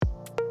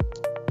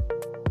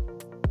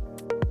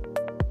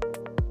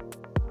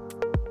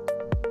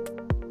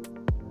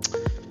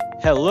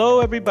Hello,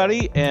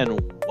 everybody,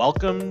 and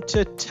welcome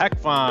to Tech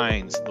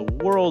Vines, the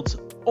world's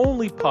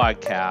only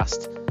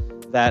podcast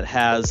that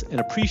has an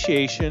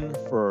appreciation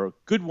for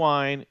good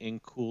wine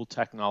and cool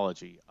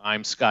technology.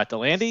 I'm Scott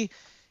Delandy,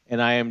 and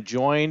I am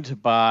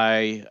joined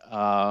by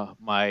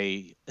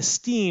my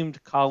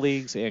esteemed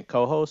colleagues and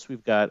co-hosts.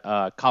 We've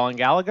got Colin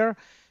Gallagher,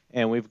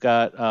 and we've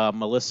got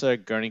Melissa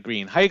Gurney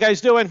Green. How you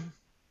guys doing?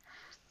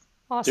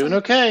 Awesome. Doing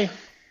okay.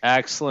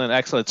 Excellent,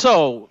 excellent.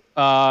 So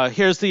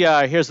here's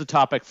the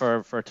topic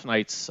for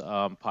tonight's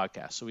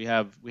podcast. So we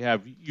have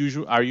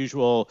our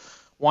usual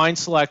wine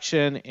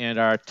selection and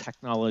our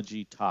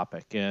technology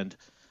topic. And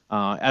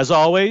as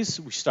always,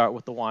 we start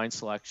with the wine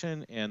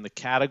selection. And the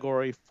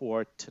category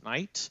for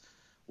tonight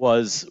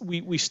was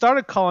we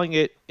started calling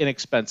it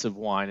inexpensive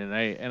wine, and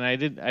I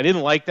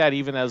didn't like that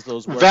even as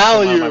those words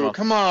value.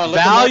 Come on,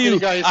 value.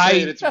 Look at guys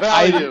say it. It's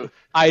value.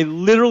 I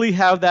literally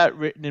have that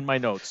written in my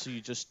notes, so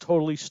you just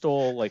totally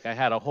stole. Like I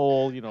had a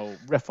whole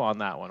riff on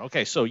that one.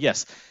 Okay, so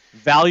yes,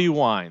 value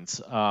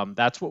wines.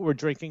 That's what we're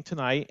drinking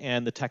tonight,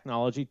 and the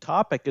technology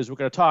topic is we're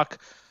going to talk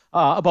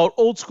about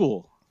old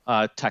school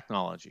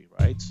technology,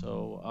 right?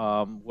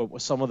 So what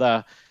was some of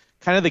the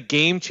kind of the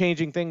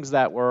game-changing things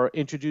that were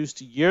introduced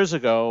years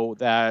ago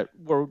that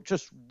were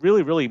just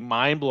really, really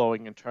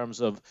mind-blowing in terms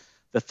of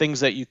the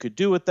things that you could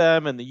do with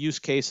them and the use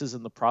cases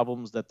and the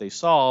problems that they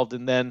solved,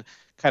 and then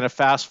kind of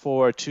fast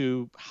forward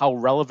to how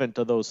relevant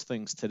are those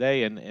things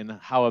today and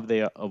how have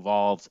they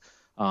evolved,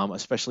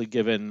 especially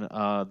given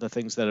the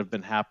things that have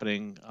been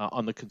happening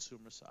on the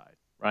consumer side,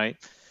 right?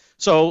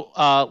 So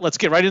let's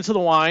get right into the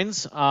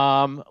wines.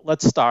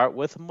 Let's start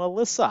with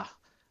Melissa.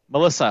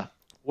 Melissa,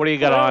 what do you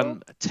got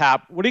on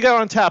tap? What do you got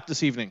on tap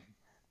this evening?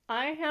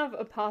 I have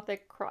Apothic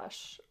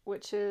Crush,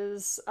 which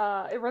is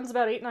it runs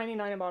about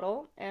 $8.99 a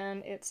bottle,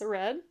 and it's a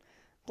red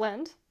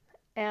blend,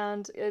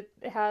 and it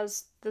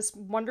has this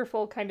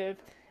wonderful kind of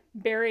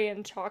berry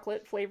and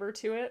chocolate flavor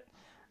to it,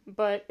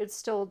 but it's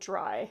still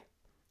dry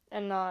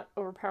and not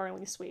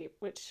overpoweringly sweet,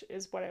 which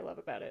is what I love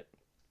about it.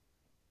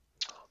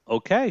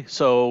 Okay,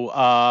 so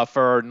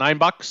for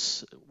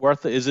 $9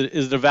 worth, is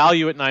it a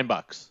value at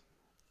 $9?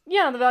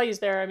 Yeah, the value's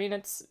there. I mean,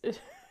 it's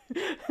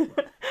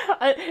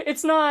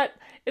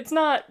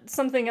not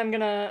something I'm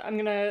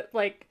gonna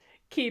like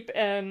keep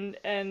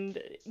and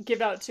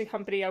give out to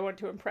company I want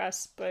to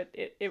impress, but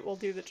it will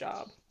do the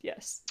job.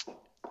 Yes.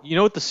 You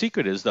know what the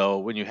secret is, though?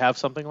 When you have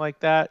something like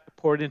that,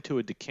 pour it into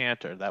a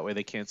decanter. That way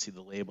they can't see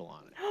the label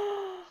on it.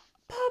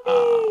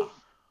 Puppy.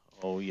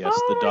 Oh yes,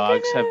 the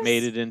dogs have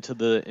made it into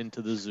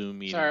the Zoom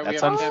meeting. Sorry,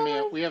 that's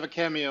we have a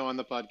cameo on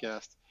the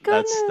podcast.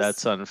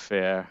 That's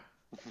unfair.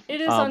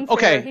 It is unfair.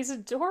 Okay. He's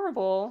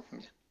adorable.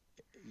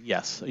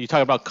 Yes. Are you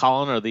talking about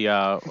Colin or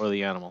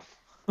the animal?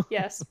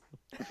 Yes.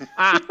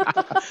 All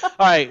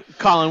right,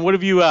 Colin. What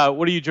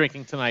are you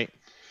drinking tonight?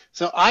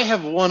 So I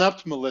have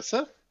one-upped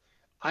Melissa.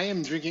 I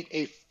am drinking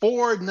a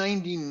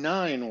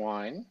 $4.99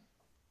 wine.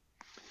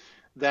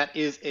 That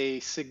is a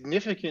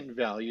significant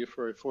value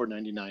for a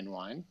 $4.99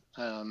 wine.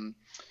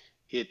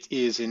 It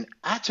is an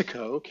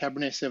Attico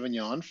Cabernet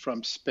Sauvignon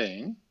from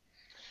Spain.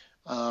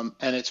 And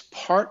it's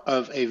part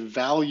of a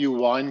value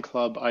wine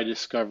club I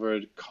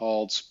discovered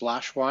called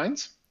Splash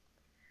Wines.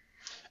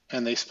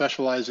 And they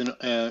specialize in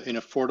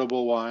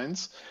affordable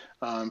wines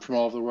from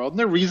all over the world. And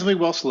they're reasonably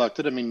well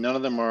selected. I mean, none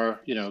of them are,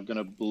 going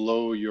to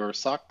blow your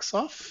socks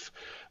off.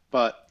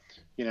 But,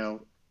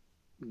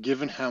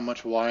 given how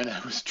much wine I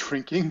was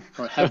drinking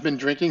or have been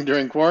drinking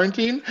during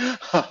quarantine,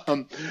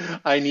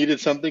 I needed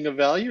something of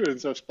value.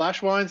 And so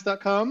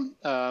splashwines.com,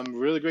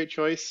 really great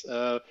choice.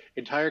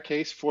 Entire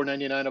case,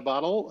 $4.99 a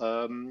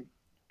bottle.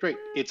 Great.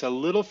 It's a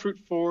little fruit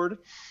forward,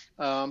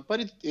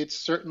 but it's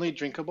certainly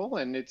drinkable,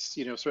 and it's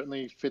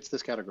certainly fits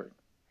this category.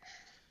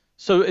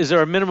 So is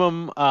there a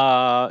minimum,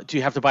 do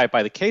you have to buy it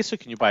by the case, or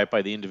can you buy it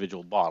by the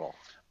individual bottle?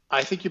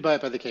 I think you buy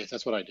it by the case.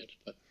 That's what I did.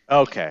 But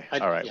okay.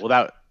 All right. Yeah.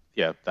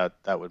 Well,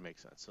 that would make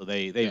sense. So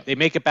they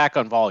make it back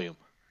on volume.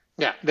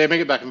 Yeah, they make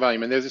it back in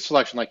volume, and there's a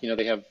selection like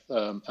they have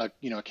a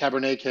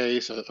Cabernet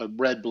case, a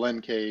red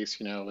blend case,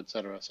 et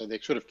cetera. So they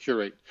sort of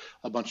curate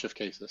a bunch of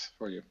cases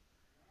for you.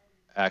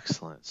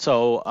 Excellent.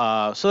 So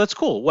that's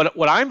cool.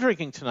 What I'm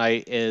drinking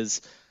tonight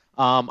is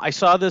I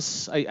saw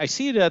this. I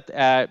see it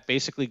at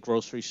basically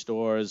grocery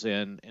stores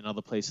and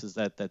other places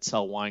that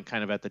sell wine,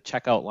 kind of at the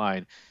checkout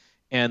line,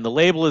 and the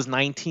label is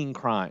 19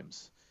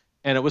 Crimes.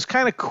 And it was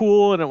kind of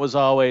cool, and it was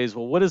always,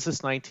 well, what is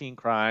this 19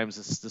 Crimes?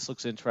 This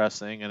looks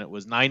interesting, and it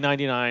was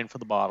 $9.99 for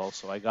the bottle,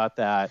 so I got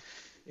that.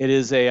 It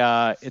is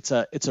it's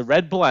a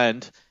red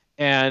blend,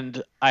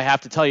 and I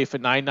have to tell you, for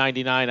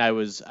 $9.99, I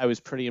was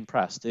pretty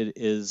impressed. It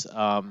is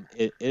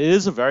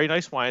a very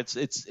nice wine.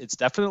 It's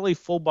definitely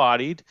full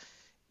bodied.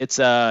 It's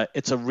a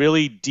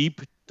really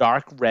deep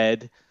dark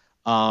red,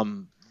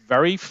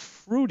 very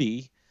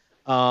fruity.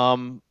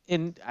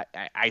 And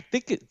I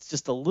think it's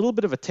just a little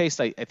bit of a taste.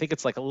 I think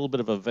it's like a little bit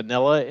of a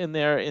vanilla in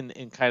there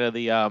in kind of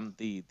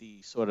the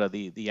sort of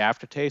the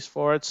aftertaste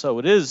for it. So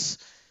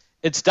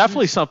it's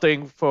definitely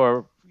something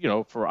for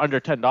under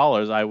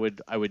 $10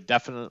 I would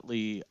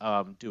definitely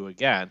do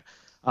again.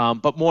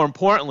 But more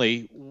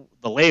importantly,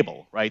 the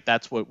label, right?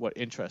 That's what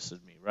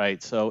interested me,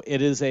 right? So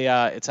it is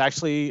it's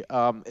actually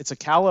it's a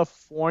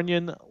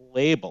Californian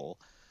label,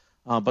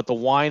 but the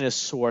wine is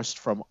sourced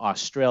from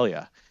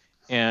Australia.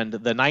 And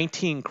the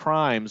 19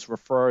 crimes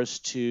refers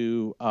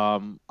to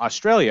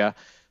Australia.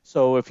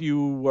 So if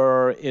you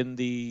were in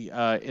the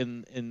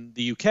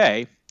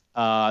UK,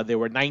 there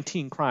were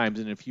 19 crimes,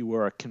 and if you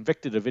were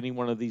convicted of any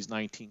one of these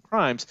 19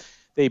 crimes,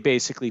 they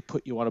basically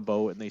put you on a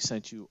boat and they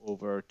sent you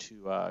over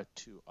to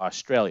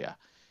Australia,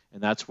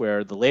 and that's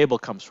where the label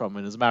comes from.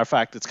 And as a matter of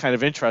fact, it's kind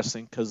of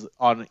interesting because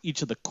on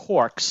each of the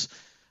corks,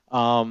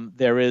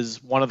 there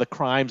is one of the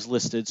crimes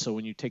listed. So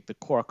when you take the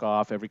cork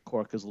off, every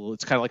cork is a little.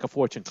 It's kind of like a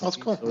fortune That's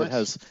cookie. cool. So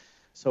Nice.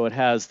 it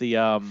has the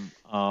a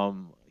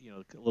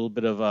little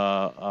bit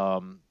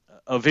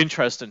of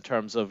interest in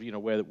terms of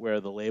where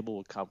the label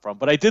would come from.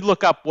 But I did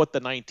look up what the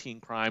 19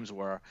 crimes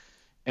were,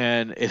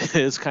 and it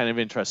is kind of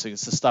interesting.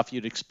 It's the stuff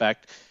you'd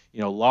expect,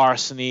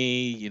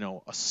 larceny,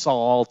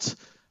 assault,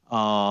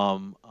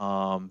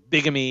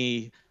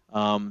 bigamy,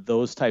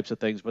 those types of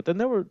things. But then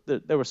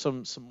there were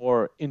some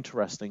more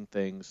interesting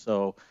things.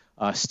 So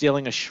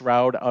stealing a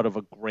shroud out of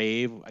a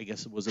grave, I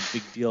guess it was a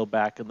big deal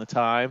back in the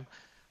time.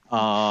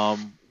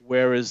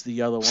 Where is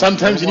the other one?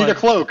 Sometimes you need a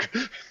cloak.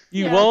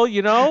 Yeah. Well,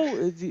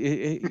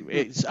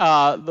 it's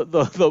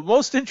the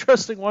most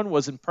interesting one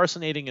was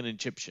impersonating an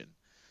Egyptian.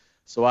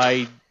 So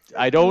I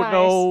don't Nice.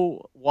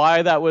 know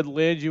why that would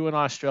land you in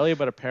Australia,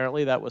 but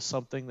apparently that was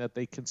something that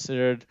they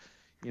considered,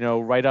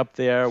 right up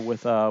there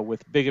with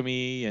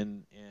bigamy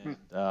and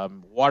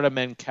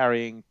watermen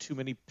carrying too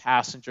many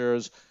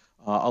passengers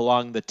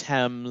along the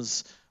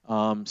Thames,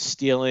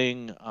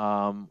 stealing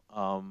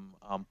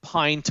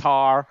pine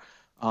tar,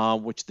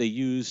 which they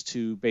use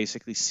to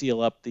basically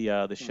seal up the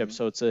ship. Mhm.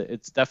 So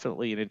it's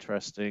definitely an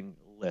interesting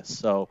list.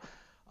 So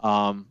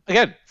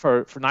again,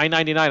 for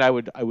 $9.99,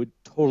 I would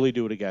totally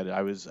do it again.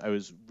 I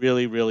was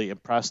really really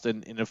impressed,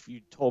 and if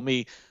you told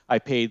me I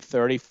paid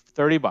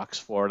 $30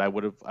 for it, I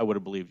would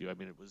have believed you. I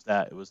mean, it was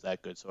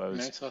that good. So I was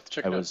Nice. I'll have to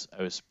check I it out. was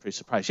I was pretty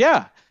surprised.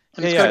 Yeah,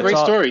 And yeah, it's got yeah. a It's great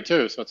all. story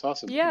too, so it's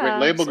awesome. Great Yeah.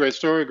 label, great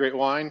story, great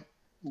wine.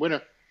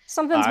 Winner.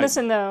 Something's I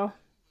missing though.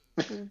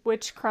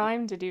 Which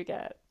crime did you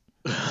get?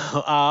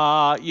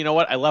 You know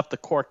what? I left the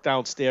cork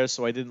downstairs,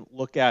 so I didn't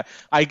look at.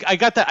 I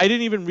got that. I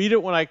didn't even read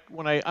it when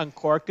I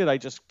uncorked it. I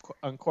just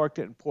uncorked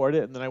it and poured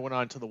it, and then I went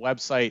onto the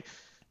website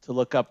to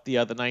look up the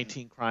other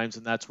 19 crimes,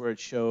 and that's where it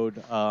showed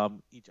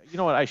each. You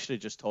know what? I should have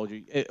just told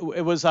you.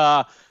 It was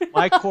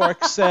my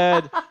cork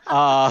said Just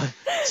lie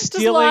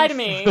stealing. to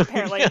me,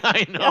 apparently. Yeah,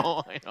 I Yeah.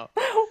 know. I know.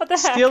 What the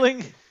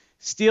heck?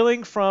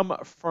 Stealing from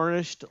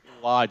furnished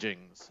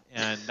lodgings,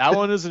 and that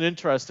one is an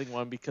interesting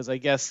one because I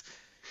guess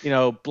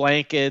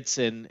blankets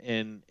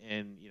and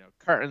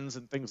curtains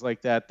and things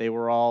like that, they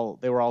were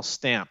all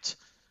stamped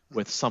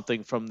with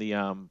something from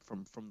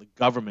the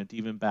government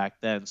even back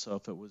then. So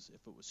if it was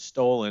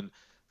stolen,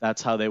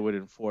 that's how they would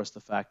enforce the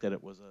fact that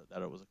it was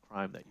a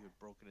crime that you had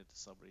broken into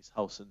somebody's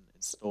house and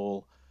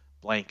stole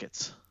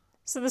blankets.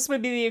 So this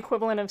would be the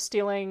equivalent of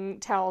stealing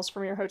towels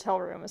from your hotel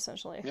room,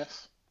 essentially.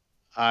 Yes.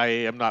 I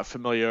am not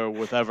familiar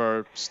with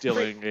ever Free,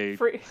 stealing a.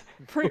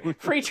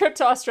 free trip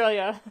to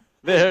Australia.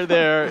 There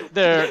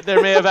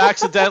may have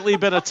accidentally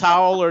been a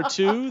towel or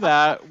two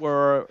that have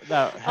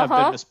been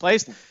Uh-huh.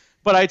 misplaced,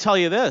 but I tell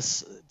you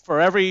this: for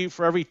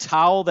every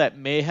towel that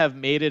may have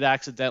made it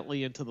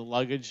accidentally into the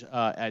luggage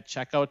at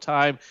checkout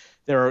time,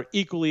 there are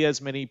equally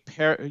as many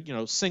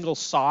single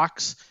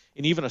socks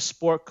and even a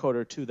sport coat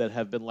or two that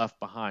have been left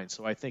behind.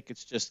 So I think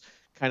it's just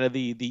kind of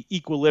the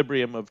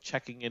equilibrium of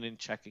checking in and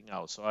checking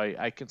out. So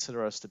I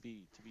consider us to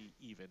be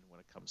even when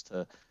it comes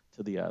to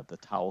the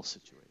towel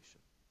situation.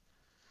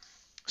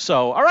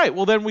 So, all right.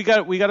 Well, then we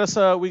got us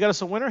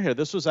a winner here.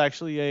 This was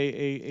actually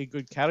a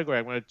good category.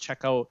 I'm going to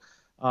check out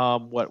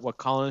what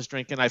Colin is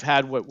drinking. I've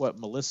had what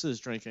Melissa is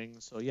drinking.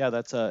 So yeah,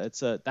 that's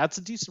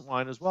a decent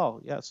wine as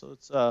well. Yeah.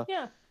 So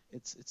Yeah.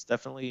 it's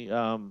definitely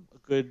a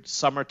good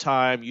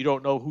summertime. You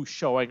don't know who's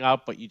showing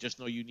up, but you just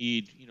know you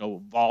need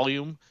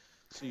volume.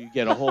 So you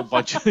get a whole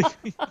bunch of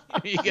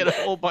you get a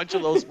whole bunch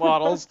of those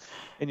bottles,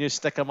 and you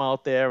stick them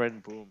out there,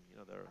 and boom,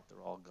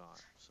 they're all gone.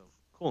 So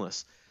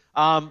coolness.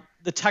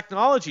 The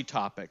technology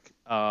topic,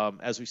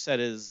 as we said,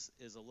 is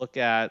a look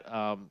at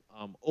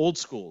old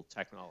school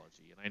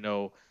technology, and I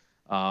know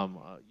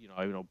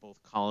both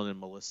Colin and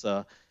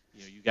Melissa.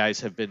 You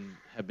guys have been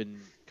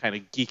kind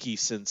of geeky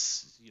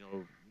since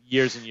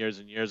years and years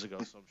and years ago.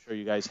 So I'm sure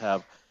you guys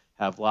have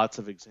lots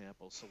of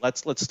examples. So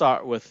let's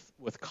start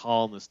with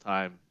Colin this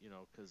time,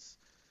 because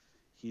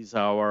he's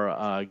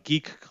our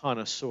geek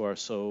connoisseur.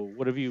 So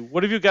what have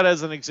you got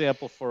as an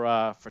example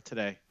for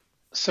today?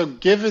 So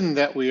given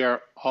that we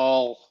are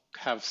all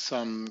have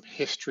some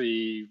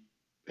history,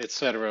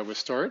 etc., with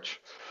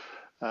storage,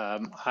 for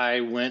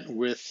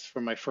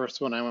my first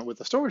one, I went with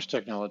the storage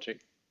technology.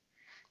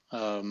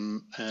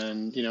 And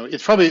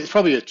it's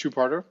probably a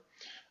two-parter.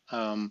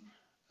 Um,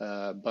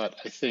 but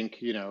I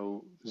think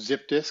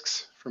zip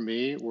disks for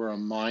me were a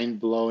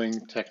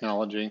mind-blowing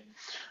technology.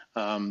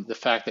 The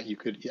fact that you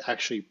could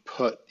actually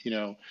put,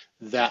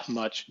 that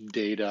much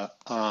data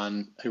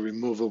on a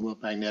removable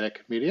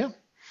magnetic media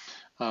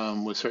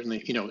was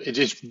certainly,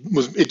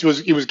 it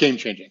was game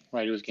changing,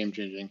 right? It was game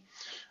changing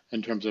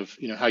in terms of,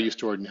 how you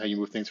stored and how you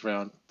move things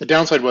around. The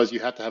downside was you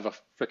had to have a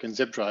frickin'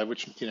 zip drive,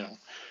 which,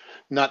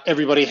 not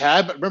everybody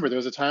had, but remember there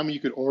was a time when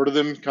you could order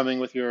them coming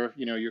with your,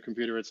 your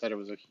computer, et cetera.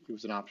 It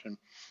was an option.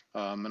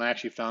 And I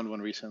actually found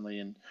one recently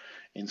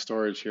in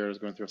storage here. I was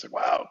going through. I was like,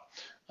 wow.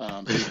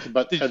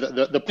 But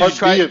the part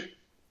B of,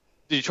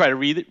 did you try to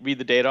read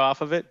the data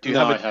off of it?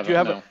 I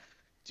haven't.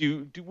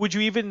 Would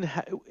you even?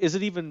 Is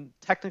it even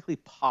technically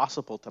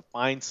possible to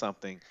find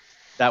something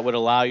that would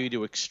allow you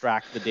to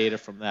extract the data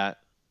from that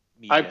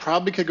media? I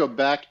probably could go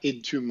back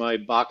into my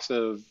box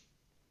of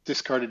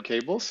discarded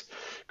cables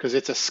because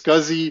it's a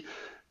SCSI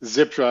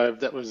zip drive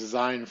that was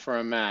designed for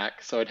a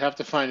Mac. So I'd have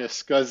to find a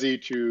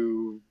SCSI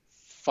to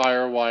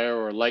FireWire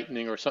or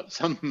Lightning or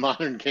some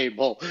modern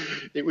cable.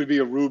 It would be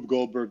a Rube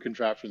Goldberg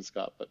contraption,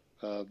 Scott. But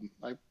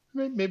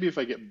maybe if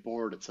I get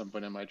bored at some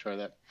point, I might try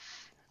that.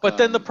 But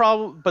then the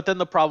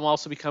problem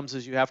also becomes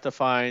is you have to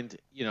find,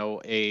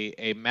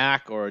 a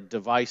Mac or a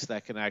device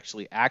that can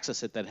actually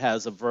access it that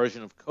has a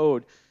version of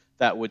code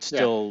that would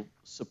still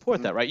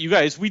support that, right? You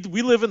guys, we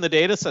live in the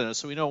data center,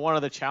 so we know one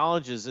of the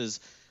challenges is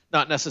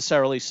not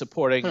necessarily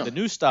supporting the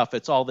new stuff.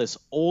 It's all this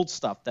old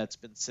stuff that's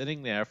been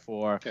sitting there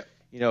for,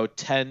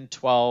 10,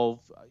 12.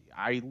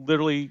 I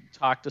literally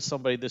talked to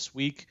somebody this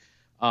week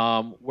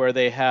where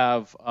they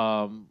have,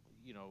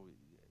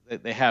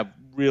 they have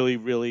really,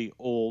 really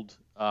old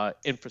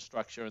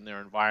infrastructure in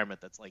their environment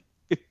that's like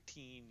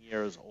 15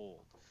 years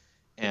old.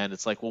 And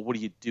it's like, well, what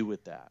do you do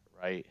with that,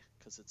 right?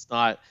 Because it's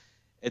not...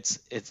 It's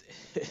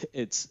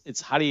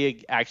how do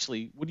you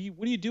actually what do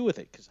you do with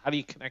it? Because how do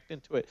you connect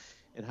into it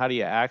and how do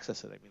you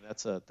access it? I mean,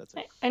 that's a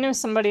I know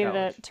somebody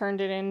challenge. that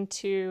turned it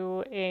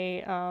into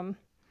a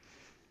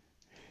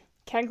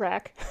keg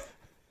rack.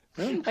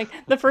 Like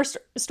the first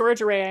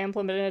storage array I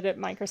implemented at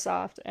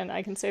Microsoft, and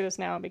I can say this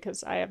now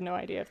because I have no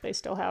idea if they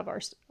still have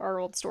our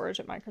old storage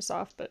at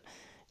Microsoft, but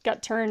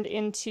got turned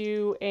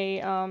into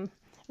it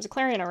was a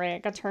Clarion array.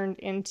 It got turned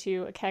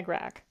into a keg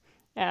rack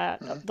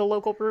at the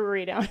local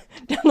brewery down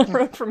the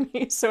road from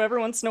me. So every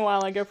once in a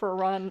while I go for a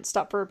run,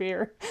 stop for a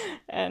beer,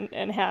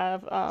 and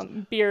have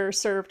beer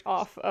served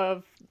off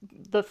of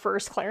the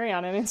first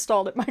Clarion and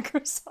installed at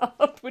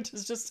Microsoft, which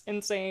is just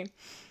insane.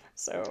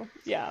 So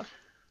yeah.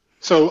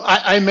 So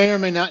I may or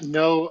may not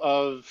know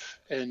of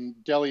a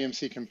Dell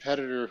EMC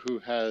competitor who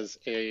has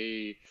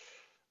a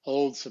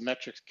old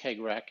Symmetrix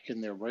keg rack in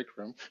their break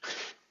room.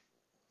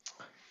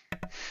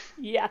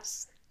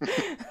 Yes.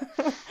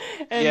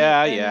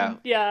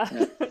 Yeah.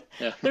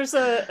 There's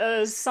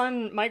a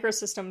Sun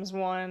Microsystems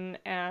one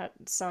at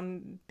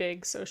some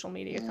big social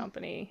media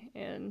company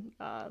in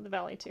the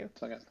Valley too.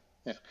 Okay.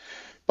 Yeah,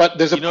 but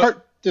there's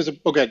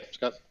okay,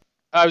 Scott.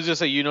 I was just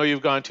saying,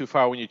 you've gone too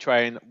far when you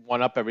try and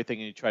one up everything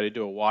and you try to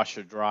do a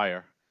washer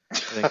dryer. I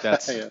think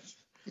that's yes.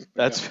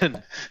 that's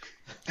been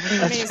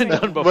Amazing.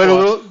 done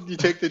before. You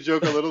take the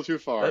joke a little too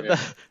far. Yeah.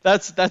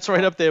 That's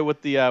right up there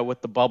with the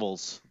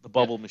bubbles, the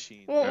bubble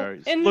machine. Well,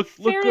 in look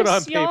fairness, good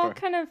on y'all paper.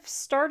 kind of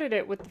started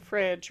it with the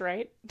fridge,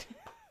 right?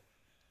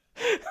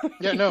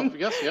 Yeah, no,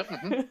 yes, yep,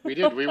 we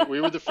did. We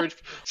were the fridge.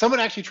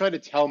 Someone actually tried to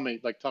talk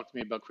to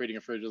me about creating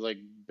a fridge. I was like,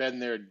 been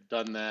there,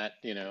 done that,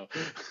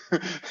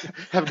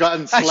 have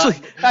gotten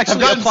slapped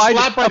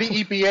by the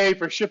EPA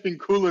for shipping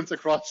coolants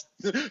across.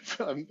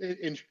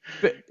 Been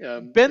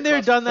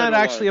there, done that.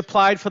 Actually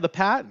applied for the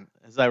patent,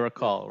 as I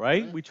recall,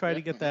 right? We tried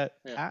to get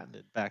that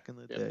patented back in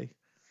the day.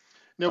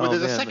 No, but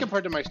there's a second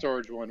part to my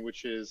storage one,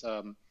 which is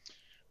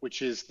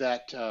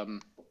that.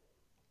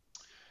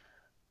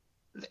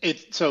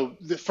 So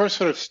the first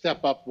sort of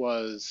step up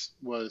was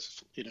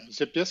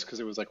zip disk, because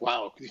it was like,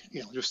 wow,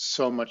 just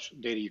so much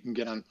data you can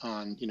get on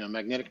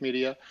magnetic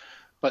media,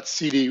 but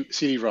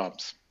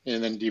CD-ROMs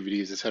and then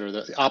DVDs, et cetera.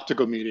 The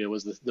optical media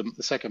was the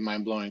second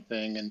mind-blowing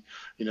thing. And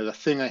the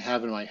thing I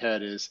have in my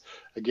head is,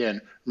 again,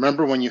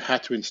 remember when you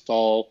had to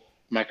install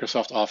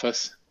Microsoft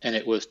Office and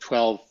it was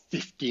 12,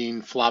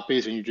 15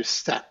 floppies and you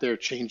just sat there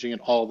changing it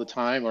all the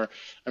time? Or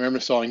I remember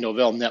installing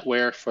Novell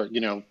NetWare for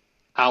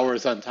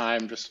hours on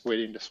time just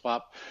waiting to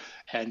swap,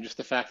 and just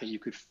the fact that you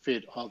could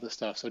fit all this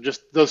stuff. So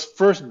just those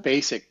first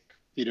basic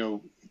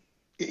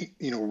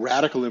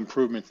radical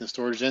improvements in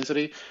storage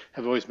density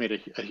have always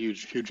made a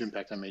huge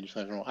impact on me. Just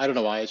I don't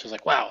know why. It's just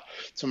like, wow,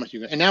 so much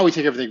and now we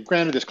take everything for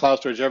granted. There's cloud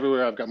storage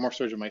everywhere. I've got more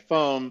storage on my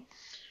phone,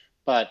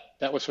 but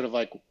that was sort of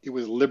like, it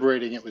was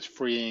liberating, it was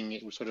freeing,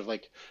 it was sort of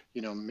like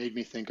made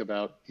me think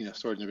about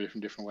storage in a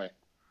different way.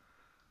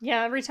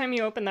 Yeah, every time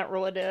you open that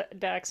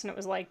Rolodex and it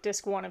was like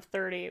disk 1 of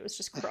 30, it was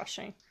just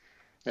crushing.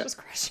 Just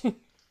crushing.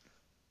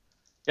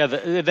 Yeah,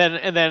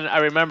 and then I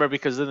remember,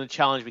 because then the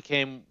challenge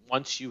became,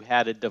 once you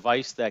had a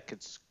device that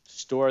could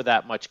store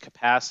that much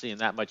capacity and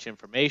that much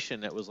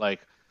information, it was like,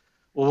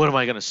 well, what am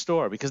I going to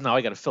store? Because now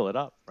I got to fill it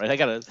up, right? I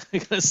got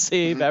to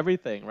save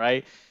everything,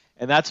 right?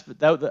 And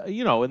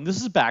and this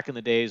is back in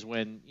the days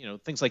when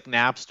things like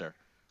Napster,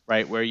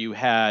 right? Where you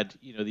had,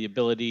 the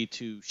ability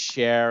to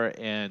share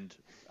and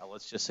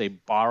let's just say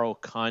borrow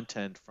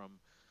content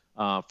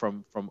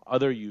from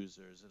other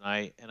users. And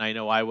I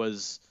know I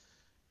was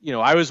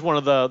one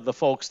of the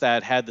folks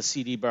that had the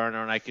CD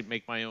burner, and I could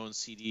make my own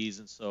CDs,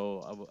 and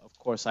so of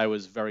course I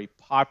was very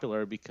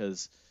popular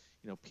because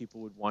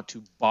people would want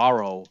to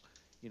borrow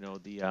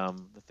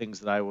the things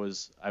that I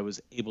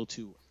was able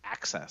to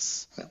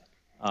access.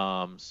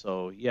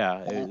 So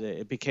yeah,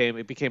 it became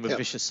a Yeah.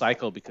 vicious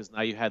cycle because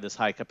now you had this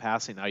high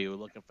capacity. Now you were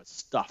looking for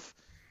stuff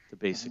to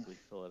basically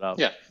fill it up.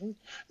 Yeah.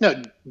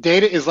 No,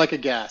 data is like a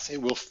gas.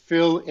 It will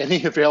fill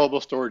any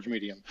available storage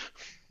medium.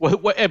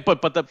 But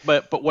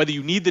whether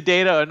you need the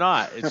data or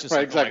not, it's just Right,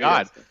 like, exactly. oh my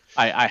God, Yes.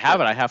 I have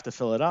Yeah. it. I have to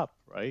fill it up,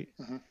 right?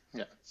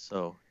 Yeah.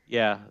 So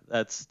yeah,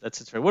 that's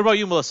it. What about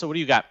you, Melissa? What do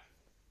you got?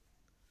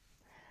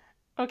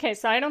 Okay,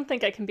 so I don't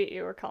think I can beat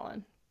you or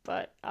Colin,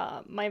 but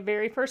my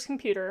very first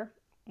computer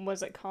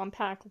was a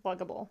compact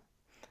luggable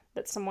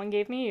that someone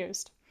gave me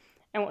used.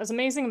 And what was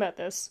amazing about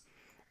this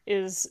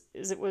is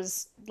it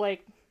was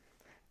like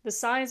the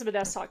size of a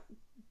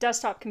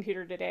desktop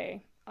computer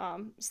today,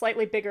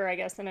 slightly bigger, I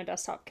guess, than a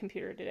desktop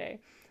computer today.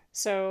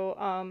 So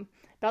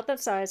about that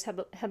size, had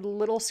a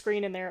little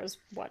screen in there. It was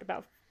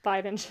about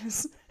 5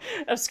 inches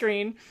of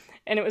screen,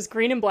 and it was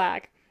green and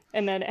black.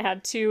 And then it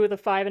had two of the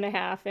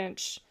 5.5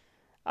 inch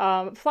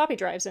floppy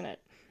drives in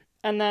it.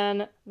 And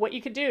then what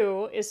you could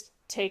do is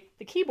take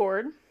the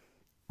keyboard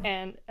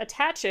and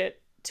attach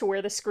it to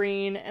where the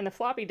screen and the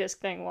floppy disk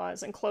thing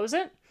was and close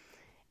it,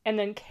 and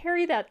then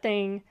carry that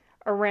thing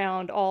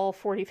around all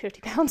 40,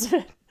 50 pounds of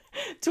it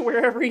to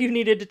wherever you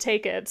needed to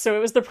take it. So it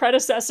was the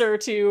predecessor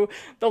to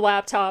the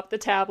laptop, the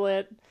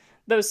tablet,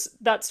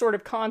 that sort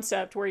of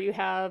concept where you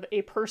have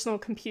a personal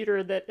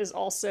computer that is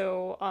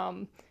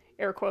also,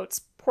 air quotes,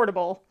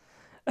 portable.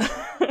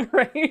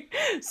 Right.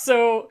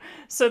 So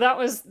that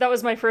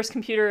was my first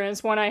computer, and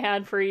it's one I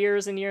had for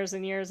years and years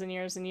and years and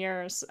years and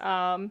years.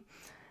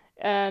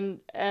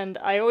 And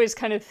I always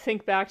kind of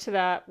think back to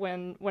that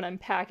when I'm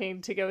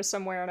packing to go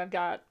somewhere and I've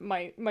got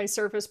my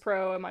Surface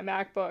Pro and my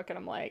MacBook, and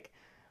I'm like,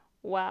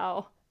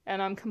 wow,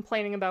 and I'm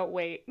complaining about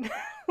weight.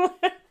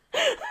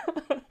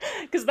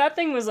 Because that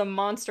thing was a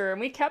monster,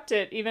 and we kept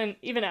it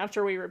even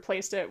after we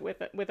replaced it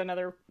with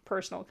another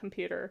personal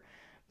computer.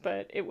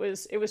 But it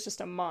was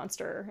just a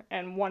monster,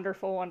 and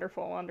wonderful,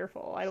 wonderful,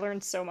 wonderful. I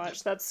learned so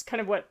much. That's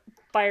kind of what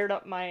fired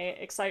up my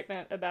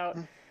excitement about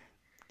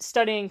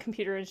studying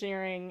computer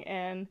engineering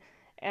and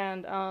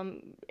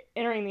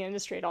entering the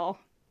industry at all.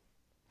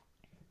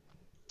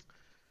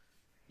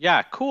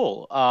 Yeah,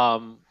 cool.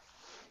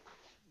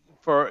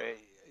 For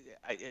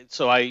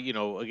so I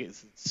again,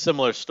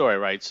 similar story,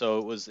 right? So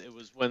it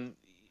was when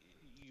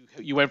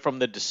you went from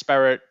the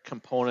disparate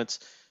components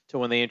to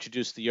when they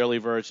introduced the early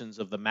versions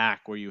of the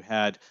Mac, where you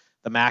had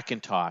the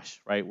Macintosh,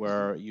 right,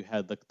 where you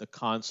had the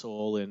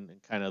console and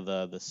kind of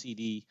the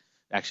CD.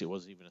 Actually, it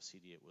wasn't even a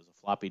CD; it was a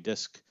floppy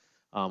disk,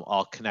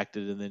 all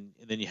connected, and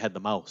then you had the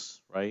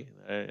mouse, right?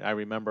 I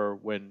remember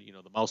when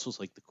the mouse was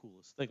like the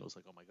coolest thing. It was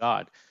like, oh my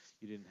God,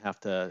 you didn't have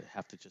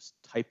to just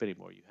type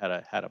anymore. You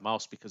had a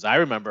mouse, because I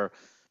remember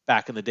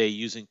back in the day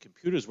using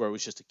computers where it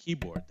was just a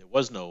keyboard. There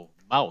was no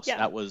mouse. Yeah.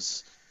 That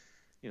was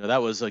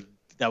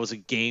that was a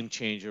game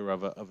changer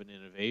of an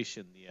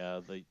innovation.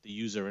 The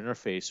user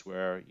interface,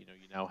 where you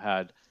now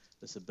had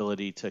this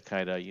ability to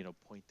kind of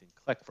point and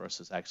click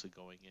versus actually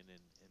going in and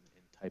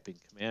typing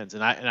commands.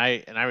 And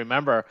I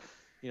remember,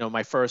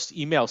 my first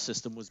email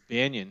system was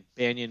Banyan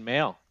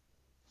Mail,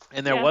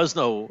 and there Yeah. was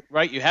no,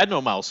 right. You had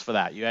no mouse for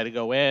that. You had to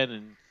go in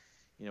and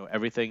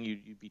everything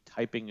you'd be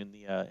typing in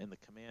the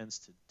commands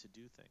to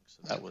do things.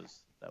 So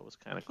that was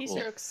kind of cool.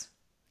 Keystrokes.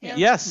 Yeah.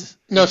 Yes.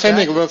 No, same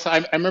thing. Exactly.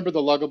 With I remember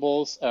the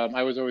luggables.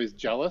 I was always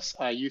jealous.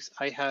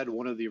 I had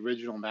one of the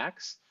original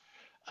Macs,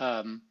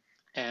 um,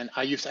 and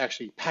I used to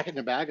actually pack it in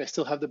a bag. I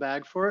still have the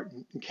bag for it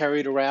and carry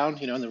it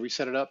around, and then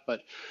reset it up. But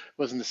it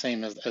wasn't the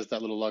same as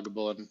that little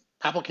luggable. And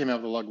Apple came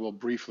out with the luggable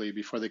briefly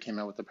before they came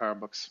out with the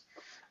PowerBooks.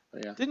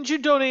 But yeah, Didn't you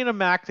donate a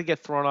Mac to get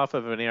thrown off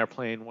of an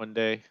airplane one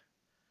day?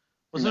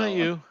 Wasn't it no,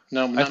 you?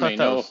 no, I not thought me.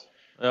 that No, was.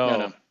 no, Oh,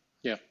 no.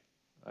 Yeah.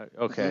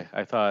 okay. Hmm. I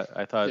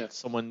Yeah. thought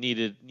someone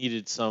needed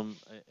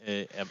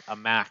a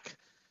Mac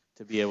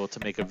to be able to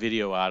make a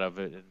video out of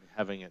it and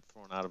having it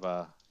thrown out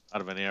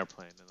of an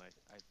airplane. And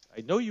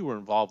I know you were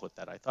involved with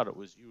that. I thought it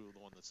was you were the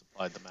one that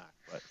supplied the Mac,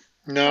 but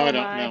No, I Oh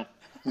don't. my. No,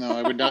 no,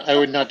 I would not. I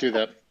would not do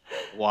that.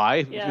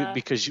 why? Yeah.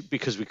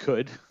 Because we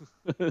could.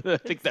 I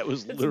think that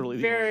was It's literally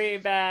the only. very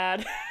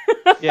bad.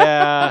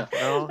 Yeah.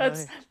 No.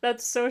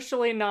 That's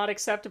socially not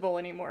acceptable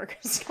anymore.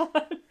 Cause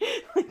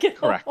like it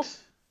all- Correct.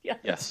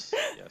 Yes.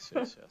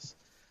 Yes.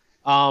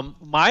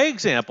 My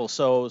example.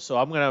 So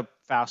I'm gonna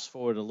fast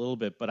forward a little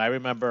bit, but I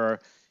remember,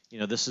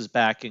 this is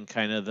back in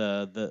kind of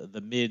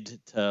the mid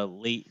to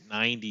late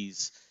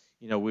 '90s.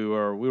 We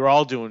were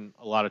all doing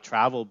a lot of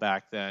travel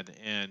back then,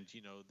 and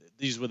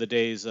these were the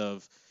days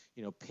of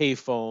pay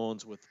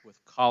phones with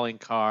calling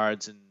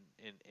cards,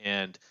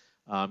 and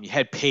you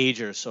had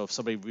pagers. So if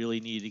somebody really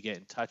needed to get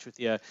in touch with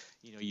you,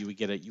 you would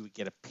get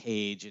a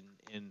page,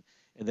 and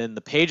And then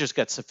the pagers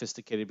got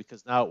sophisticated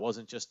because now it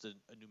wasn't just a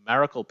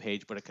numerical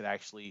page, but it could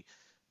actually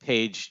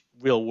page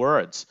real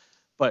words.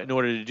 But in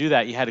order to do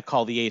that, you had to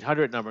call the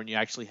 800 number, and you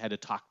actually had to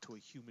talk to a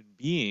human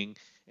being,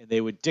 and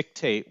they would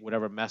dictate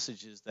whatever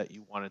messages that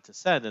you wanted to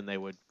send, and they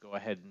would go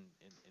ahead and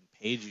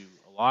page you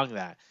along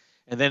that.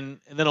 And then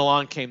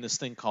along came this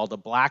thing called a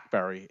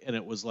BlackBerry, and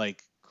it was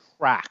like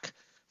crack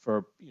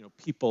for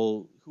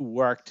people who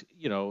worked,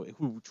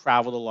 who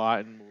traveled a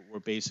lot and were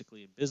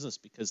basically in business,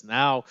 because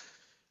now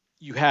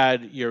you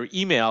had your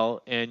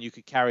email and you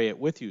could carry it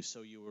with you,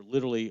 so you were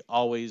literally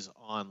always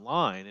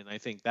online. And I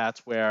think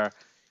that's where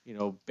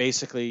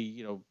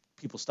basically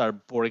people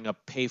started boarding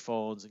up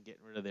payphones and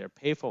getting rid of their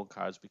payphone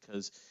cards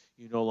because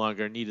you no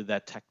longer needed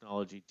that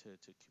technology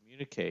to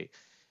communicate.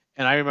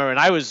 And I remember, and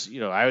I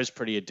was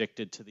pretty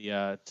addicted to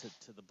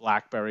the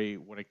BlackBerry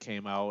when it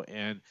came out,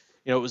 and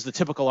it was the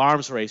typical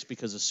arms race,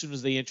 because as soon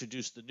as they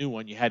introduced the new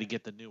one, you had to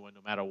get the new one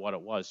no matter what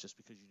it was, just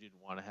because you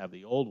didn't want to have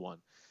the old one.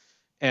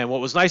 And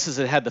what was nice is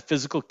it had the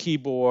physical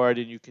keyboard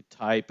and you could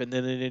type, and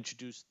then it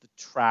introduced the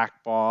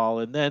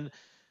trackball. And then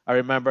I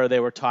remember they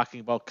were talking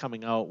about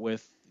coming out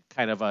with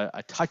kind of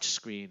a touch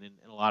screen, and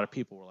a lot of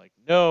people were like,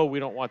 no, we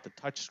don't want the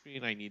touch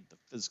screen. I need the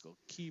physical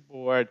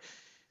keyboard.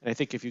 And I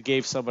think if you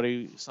gave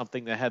somebody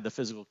something that had the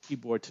physical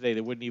keyboard today,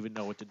 they wouldn't even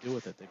know what to do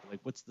with it. They'd be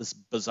like, what's this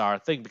bizarre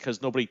thing?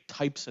 Because nobody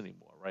types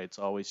anymore, right? It's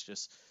always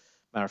just,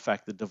 matter of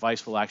fact, the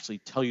device will actually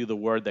tell you the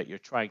word that you're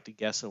trying to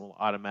guess and will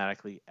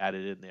automatically add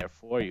it in there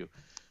for you.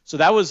 So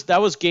that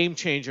was game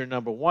changer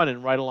number one.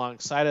 And right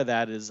alongside of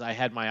that is I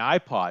had my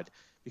iPod,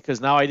 because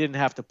now I didn't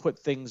have to put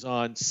things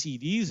on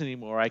CDs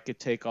anymore. I could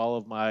take all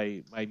of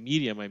my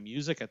media, my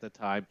music at the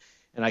time,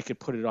 and I could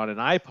put it on an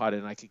iPod,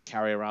 and I could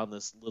carry around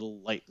this little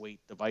lightweight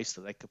device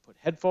that I could put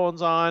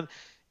headphones on,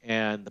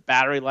 and the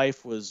battery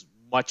life was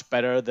much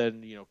better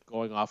than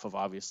going off of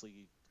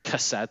obviously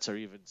cassettes or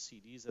even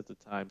CDs at the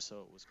time. So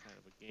it was kind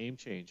of a game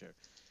changer,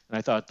 and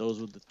I thought those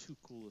were the two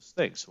coolest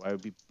things. So I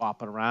would be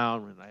bopping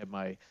around, and I had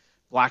my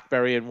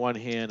BlackBerry in one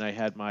hand, I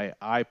had my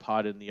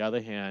iPod in the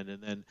other hand,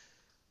 and then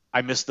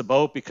I missed the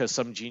boat because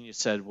some genius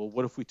said, well,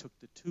 what if we took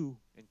the two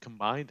and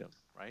combined them,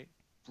 right?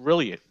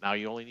 Brilliant. Now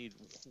you only need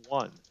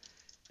one.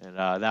 And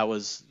that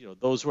was,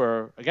 those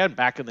were, again,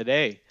 back in the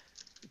day,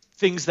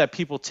 things that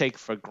people take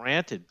for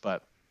granted.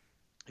 But,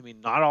 I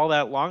mean, not all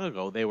that long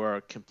ago, they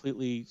were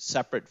completely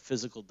separate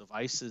physical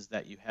devices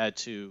that you had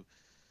to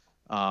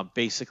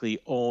basically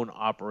own,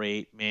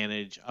 operate,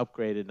 manage,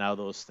 upgrade. And now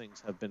those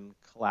things have been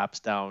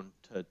collapsed down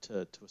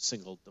to a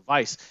single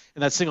device.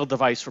 And that single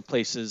device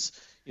replaces,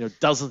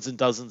 dozens and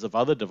dozens of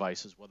other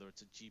devices, whether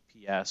it's a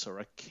GPS or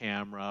a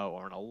camera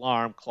or an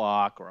alarm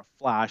clock or a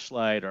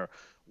flashlight or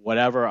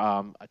whatever,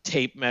 a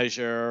tape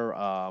measure,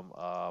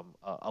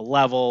 a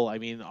level. I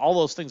mean, all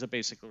those things are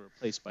basically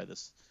replaced by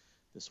this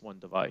one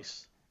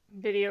device.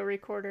 Video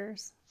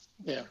recorders.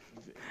 Yeah.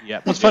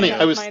 Yeah. What's funny,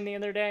 I was mine the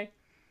other day.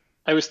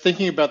 I was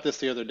thinking about this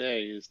the other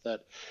day, is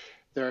that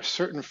there are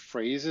certain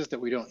phrases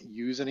that we don't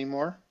use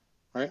anymore,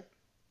 right?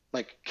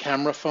 Like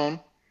camera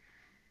phone.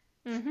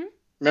 Mm-hmm.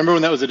 Remember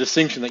when that was a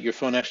distinction, that your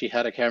phone actually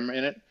had a camera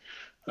in it?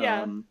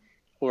 Yeah.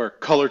 Or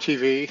color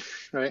TV,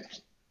 right?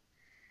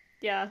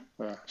 Yeah.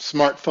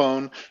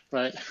 Smartphone,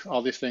 right?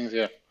 All these things,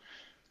 yeah.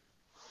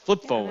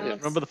 Flip phone. Yeah,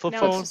 Remember the flip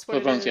now phone? it's just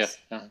what Flip it phones, is.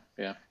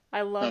 yeah.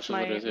 I love That's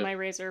what it is, yeah. my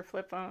Razr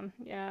flip phone.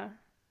 Yeah.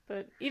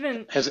 But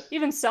even Has it,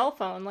 even cell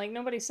phone, like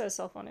nobody says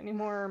cell phone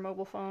anymore, or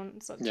mobile phone.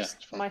 It's yeah, just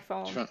it's fun. my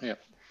phone. It's fun, yeah.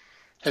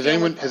 Has Camera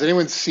anyone phone. has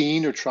anyone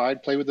seen or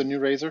tried play with the new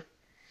Razr?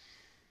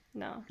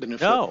 No. The new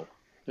flip? No.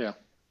 Yeah.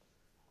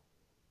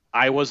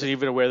 I wasn't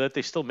even aware that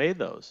they still made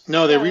those.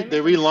 No, Yeah, they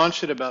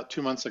relaunched it about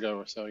 2 months ago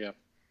or so, yeah.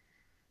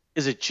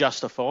 Is it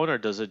just a phone, or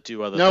does it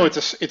do other No,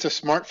 things? it's a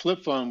smart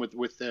flip phone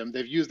with them.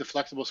 They've used the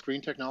flexible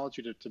screen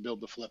technology to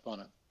build the flip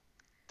on it.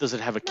 Does it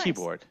have a Nice.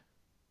 keyboard?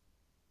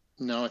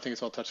 No, I think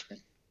it's all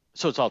touchscreen.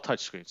 So it's all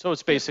touchscreen. So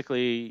it's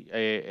basically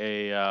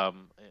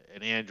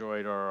an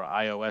Android or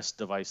iOS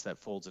device that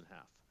folds in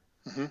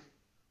half. Hmm.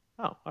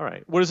 Oh, all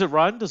right. What does it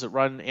run? Does it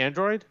run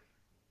Android?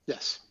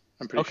 Yes,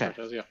 I'm pretty sure Okay.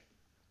 it does, yeah.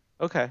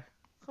 Okay.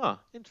 Huh.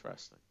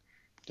 Interesting.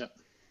 Yeah.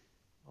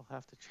 I'll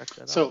have to check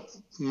that out. So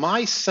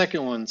my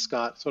second one,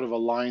 Scott, sort of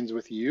aligns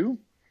with you,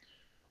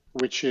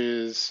 which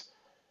is,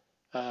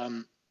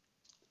 a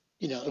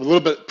little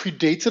bit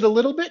predates it a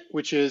little bit,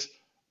 which is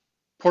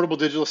portable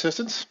digital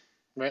assistants,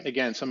 right?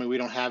 Again, something we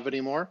don't have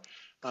anymore.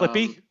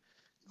 Clippy?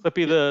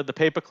 Clippy, the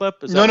paper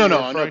clip? Is No, that no, what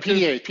you're no,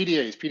 referring to?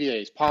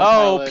 PDAs, Palm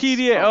Oh, Pilots,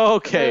 PDA. Oh,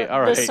 okay. The,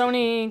 All right. The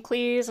Sony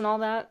Clees and all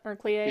that, or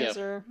Clees,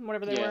 Yeah. or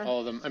whatever they yeah, were. all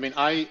of them. I mean,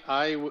 I'm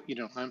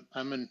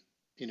an,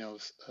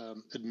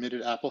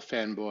 admitted Apple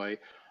fanboy.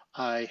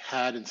 I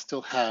had and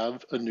still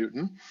have a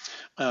Newton,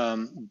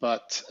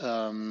 but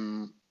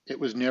it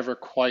was never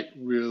quite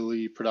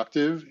really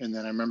productive. And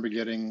then I remember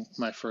getting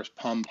my first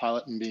Palm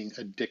Pilot and being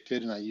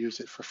addicted, and I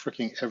used it for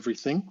freaking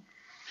everything.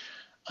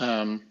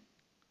 And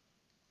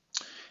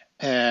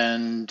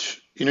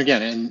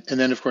again, and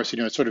then of course, it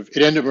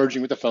ended up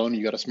merging with the phone.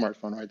 You got a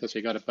smartphone, right? That's how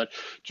you got it. But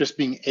just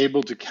being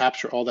able to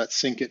capture all that,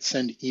 sync it,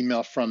 send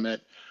email from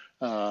it,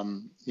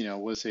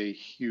 was a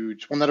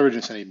huge, well, not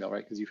originally sent email,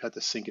 right? Because you had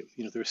to sync it,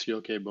 through a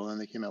serial cable, and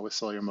they came out with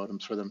cellular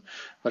modems for them.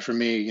 But for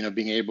me,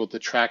 being able to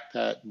track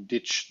that,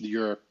 ditch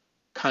your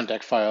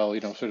contact file,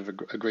 sort of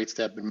a great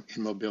step in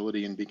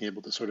mobility and being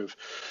able to sort of,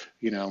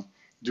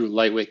 do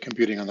lightweight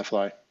computing on the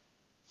fly.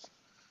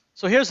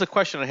 So here's the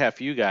question I have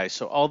for you guys.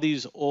 So all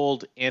these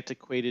old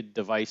antiquated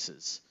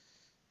devices,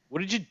 what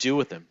did you do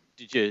with them?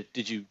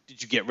 Did you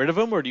get rid of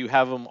them, or do you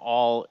have them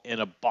all in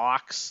a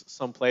box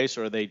someplace,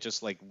 or are they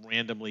just like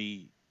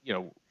randomly,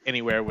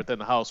 anywhere within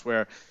the house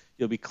where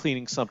you'll be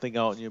cleaning something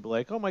out and you'll be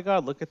like, oh my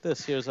God, look at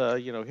this. Here's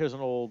here's an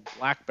old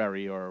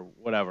BlackBerry or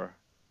whatever.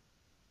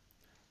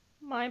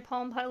 My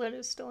Palm Pilot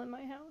is still in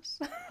my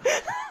house.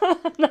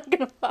 I'm not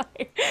gonna lie.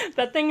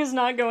 That thing is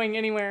not going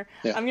anywhere.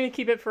 Yeah. I'm gonna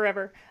keep it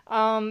forever.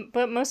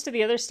 But most of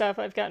the other stuff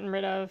I've gotten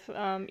rid of.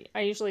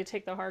 I usually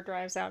take the hard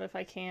drives out if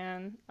I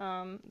can.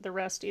 The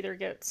rest either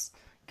gets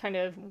kind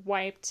of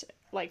wiped,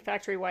 like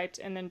factory wiped,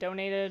 and then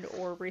donated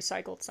or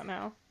recycled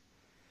somehow.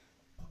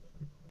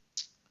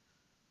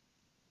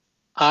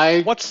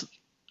 I What's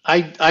I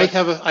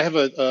have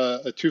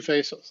a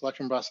two-phase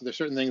selection process. There's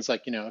certain things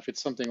like, if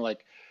it's something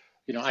like,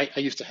 I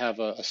used to have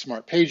a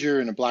smart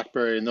pager and a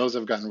BlackBerry, and those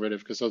I've gotten rid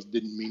of because those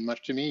didn't mean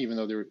much to me, even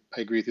though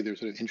I agree with you, they're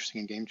sort of interesting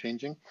and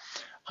game-changing.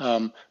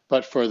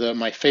 But for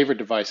my favorite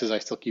devices, I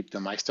still keep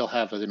them. I still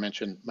have, as I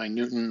mentioned, my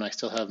Newton. I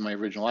still have my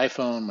original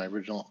iPhone, my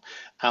original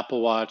Apple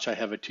Watch. I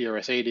have a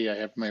TRS-80. I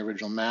have my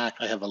original Mac.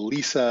 I have a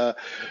Lisa.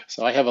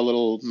 So I have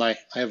I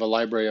have a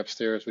library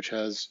upstairs which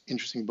has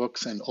interesting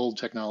books and old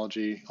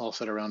technology all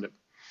set around it.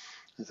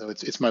 And so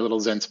it's my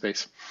little Zen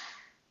space.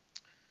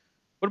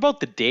 What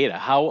about the data?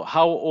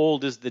 How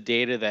old is the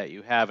data that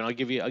you have? And I'll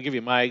give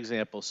you my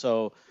example.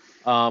 So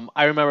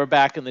I remember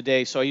back in the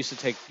day. So I used to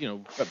take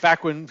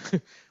back when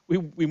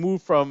we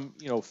moved from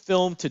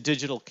film to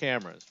digital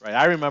cameras, right?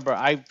 I remember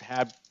I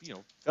had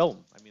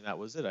film. I mean, that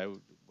was it. I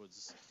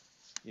was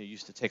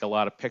used to take a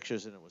lot of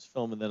pictures, and it was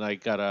film. And then I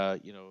got a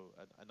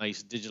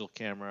nice digital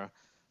camera,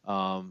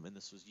 and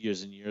this was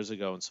years and years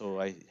ago. And so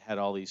I had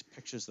all these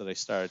pictures that I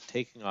started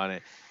taking on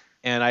it.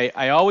 And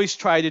I always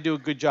tried to do a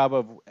good job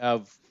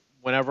of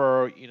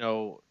whenever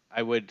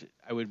I would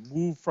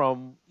move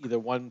from either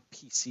one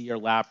PC or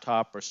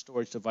laptop or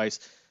storage device,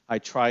 I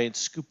try and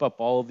scoop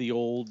up all of the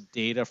old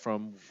data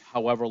from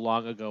however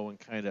long ago and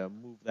kind of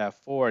move that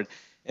forward.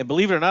 And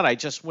believe it or not, I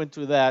just went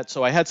through that.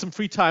 So I had some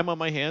free time on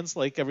my hands,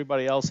 like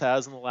everybody else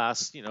has in the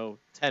last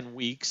 10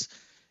 weeks,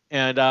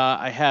 and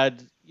I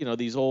had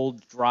these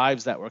old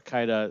drives that were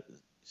kind of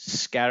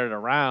scattered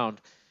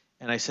around.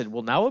 And I said,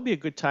 well, now would be a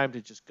good time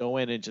to just go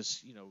in and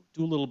just,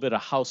 do a little bit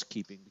of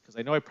housekeeping, because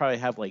I know I probably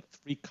have like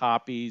 3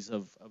 copies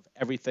of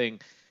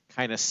everything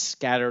kind of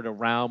scattered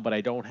around, but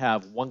I don't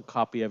have 1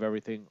 copy of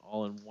everything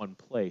all in one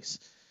place.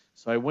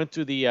 So I went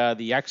through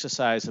the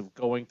exercise of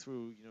going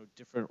through,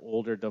 different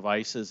older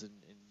devices and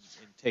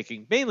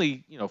taking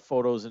mainly,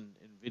 photos and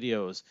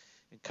videos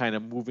and kind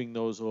of moving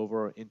those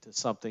over into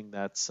something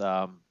that's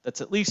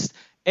at least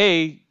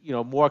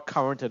more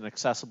current and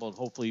accessible and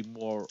hopefully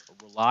more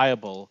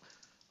reliable.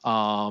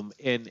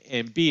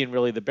 And B, and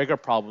really the bigger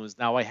problem is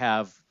now I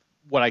have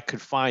what I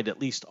could find at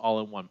least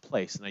all in one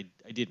place, and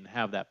I didn't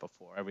have that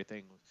before.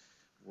 Everything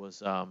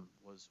was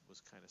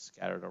kind of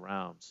scattered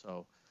around.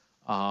 So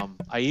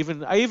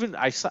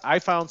I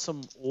found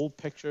some old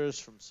pictures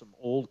from some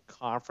old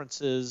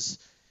conferences,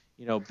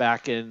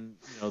 back in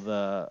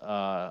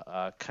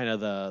the kind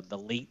of the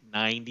late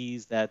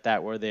 '90s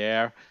that were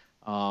there.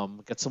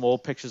 Got some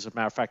old pictures, as a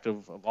matter of fact,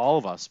 of all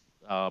of us.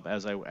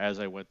 As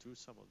I went through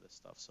some of this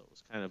stuff, so it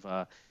was kind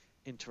of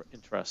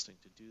interesting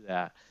to do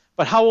that.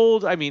 But how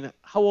old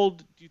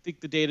do you think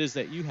the data is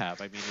that you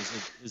have? I mean,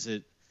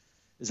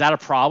 is that a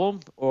problem,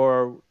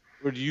 or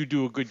do you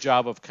do a good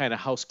job of kind of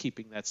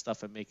housekeeping that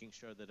stuff and making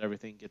sure that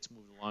everything gets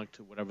moved along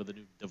to whatever the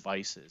new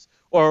device is,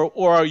 or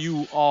are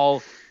you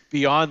all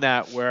beyond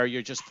that where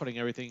you're just putting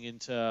everything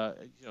into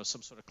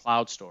some sort of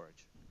cloud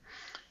storage?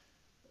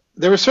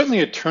 There was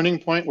certainly a turning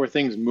point where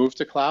things moved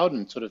to cloud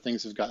and sort of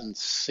things have gotten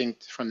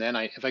synced from then.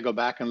 If I go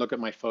back and look at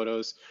my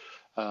photos,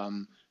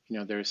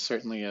 there's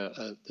certainly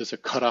there's a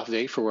cutoff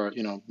date for where,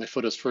 my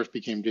photos first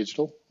became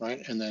digital, right?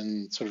 And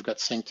then sort of got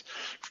synced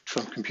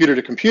from computer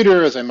to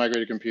computer as I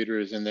migrated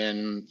computers, and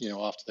then,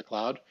 off to the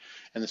cloud.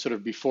 And then sort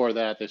of before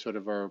that, they sort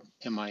of are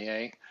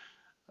MIA.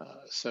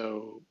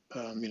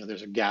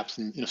 There's a gaps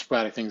and,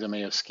 sporadic things I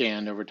may have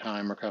scanned over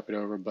time or copied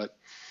over. But,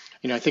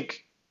 I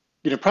think,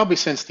 probably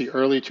since the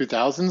early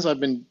 2000s, I've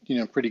been,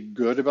 pretty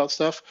good about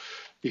stuff.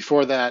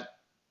 Before that,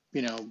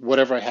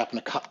 whatever I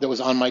happened to that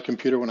was on my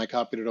computer when I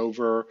copied it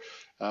over,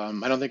 I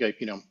don't think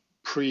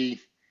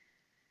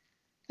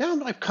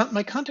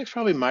my contacts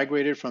probably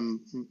migrated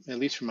at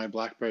least from my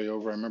BlackBerry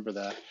over. I remember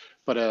that,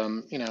 but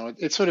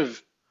it's sort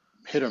of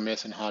hit or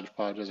miss and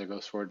hodgepodge as it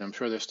goes forward. And I'm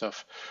sure there's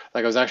stuff,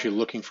 like I was actually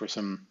looking for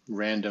some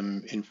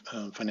random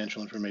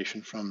financial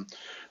information from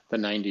the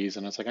 90s,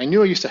 and it's like I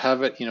knew I used to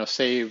have it,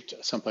 saved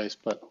someplace,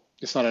 but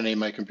it's not on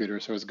my computer,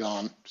 so it's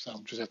gone. So I'll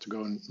just have to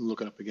go and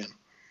look it up again.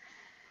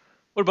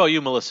 What about you,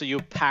 Melissa? You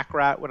a pack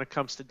rat when it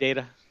comes to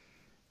data?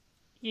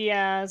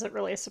 Yeah, is it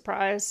really a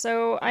surprise?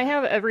 So I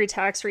have every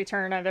tax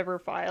return I've ever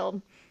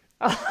filed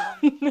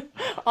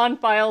on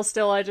file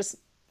still.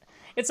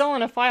 It's all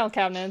in a file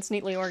cabinet. It's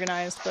neatly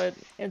organized, but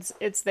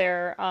it's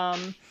there.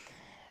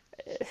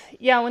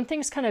 Yeah, when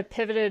things kind of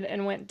pivoted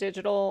and went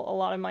digital, a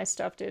lot of my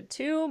stuff did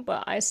too,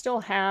 but I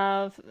still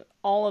have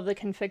all of the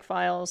config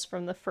files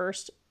from the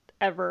first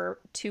ever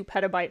 2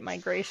 petabyte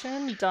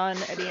migration done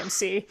at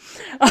EMC.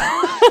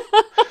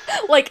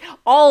 Like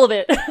all of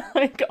it,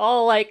 like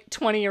all like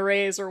 20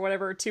 arrays or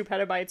whatever 2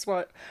 petabytes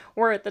what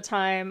were at the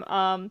time.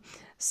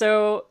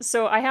 So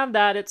I have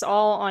that. It's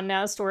all on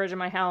NAS storage in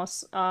my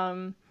house.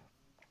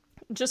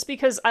 Just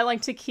because I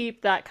like to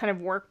keep that kind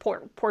of work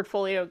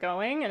portfolio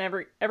going, and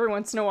every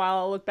once in a while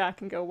I'll look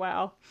back and go,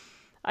 "Wow,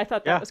 I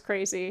thought that Yeah. was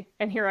crazy,"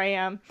 and here I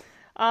am.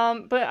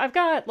 But I've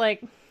got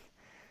like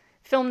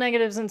film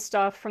negatives and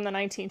stuff from the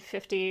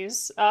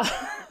 1950s,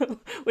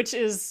 which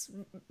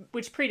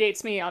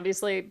predates me,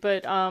 obviously.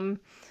 But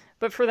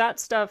for that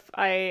stuff,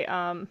 I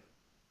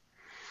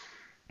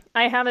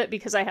have it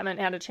because I haven't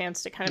had a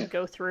chance to kind of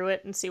go through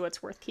it and see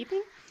what's worth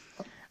keeping.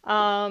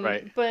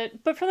 Right.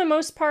 But for the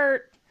most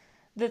part,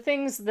 the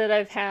things that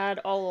I've had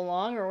all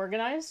along are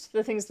organized.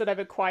 The things that I've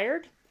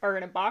acquired are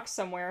in a box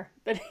somewhere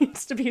that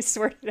needs to be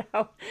sorted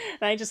out,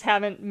 and I just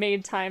haven't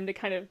made time to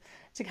kind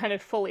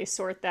of fully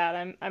sort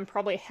that. I'm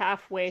probably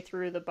halfway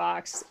through the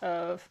box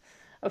of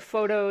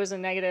photos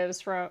and negatives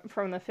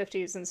from the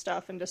 50s and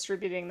stuff, and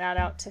distributing that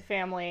out to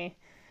family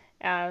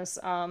as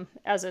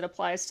it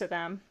applies to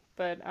them.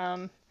 But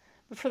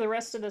for the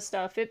rest of the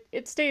stuff,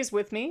 it stays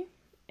with me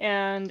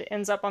and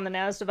ends up on the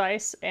NAS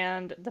device,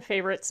 and the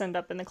favorites end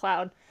up in the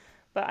cloud.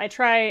 But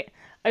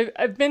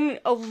I've been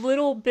a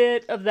little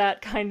bit of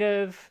that kind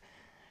of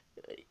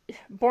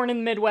born in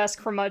the Midwest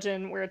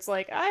curmudgeon where it's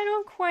like, I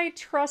don't quite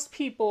trust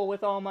people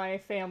with all my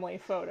family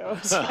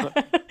photos.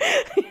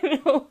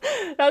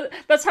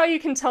 That's how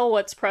you can tell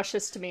what's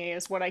precious to me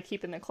is what I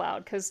keep in the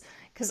cloud. Because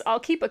I'll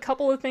keep a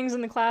couple of things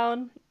in the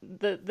cloud,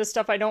 the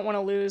stuff I don't want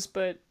to lose,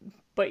 but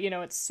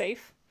it's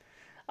safe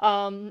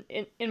in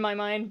my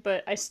mind.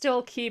 But I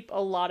still keep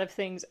a lot of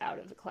things out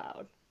of the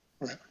cloud.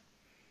 Right.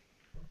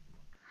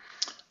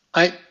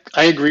 I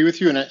agree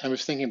with you, and I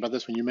was thinking about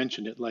this when you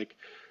mentioned it. Like,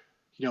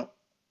 you know,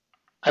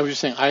 I was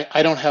just saying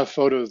I don't have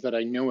photos that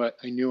I knew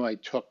I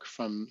took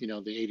from the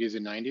 80s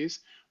and 90s,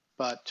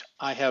 but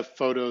I have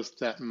photos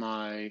that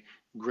my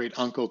great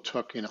uncle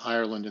took in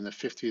Ireland in the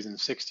 50s and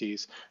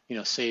 60s,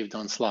 saved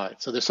on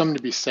slides. So there's something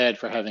to be said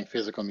for having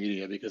physical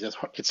media because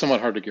it's somewhat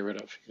hard to get rid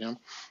of.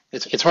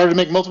 It's harder to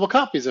make multiple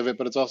copies of it,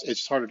 but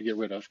it's harder to get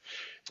rid of,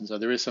 and so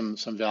there is some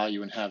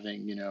value in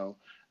having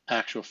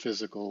actual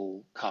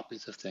physical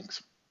copies of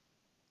things.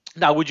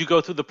 Now, would you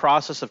go through the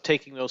process of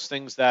taking those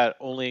things that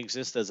only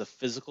exist as a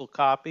physical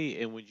copy,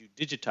 and would you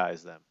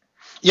digitize them?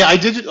 Yeah, I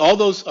did all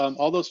those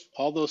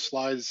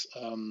slides.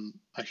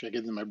 Actually, I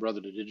gave them to my brother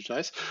to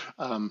digitize.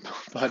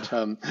 But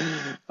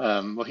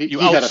well, You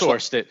he had a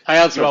outsourced it. I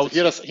You outsourced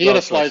it. out He you had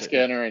a slide outsourced it. Yeah.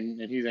 scanner,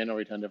 and he's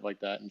retentive like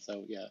that. And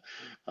so yeah,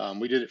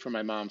 we did it for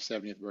my mom's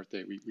 70th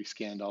birthday. We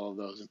scanned all of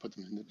those and put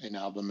them in an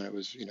album, and it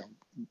was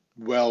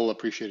well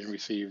appreciated and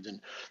received.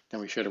 And then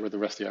we shared it with the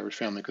rest of the Irish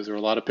family because there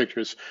were a lot of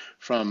pictures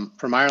from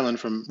Ireland,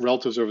 from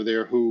relatives over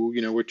there who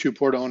were too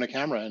poor to own a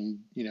camera, and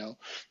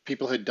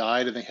people had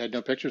died and they had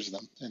no pictures of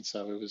them, and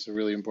so it was a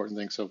really important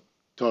thing. So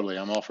totally,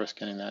 I'm all for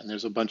scanning that. And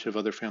there's a bunch of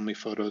other family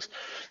photos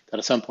that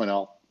at some point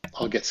I'll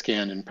get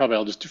scanned, and probably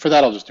I'll just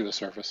do a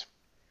Surface.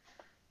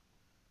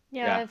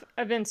 Yeah, Yeah.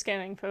 I've been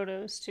scanning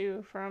photos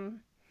too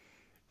from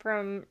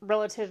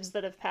relatives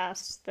that have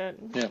passed that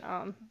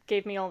Yeah.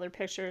 gave me all their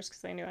pictures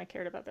because they knew I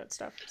cared about that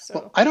stuff.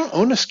 Well, So I don't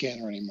own a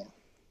scanner anymore.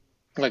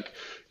 Like,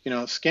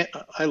 scan.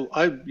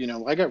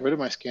 I got rid of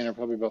my scanner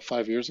probably about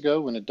 5 years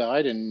ago when it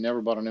died, and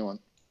never bought a new one.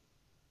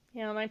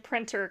 yeah, my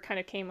printer kind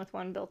of came with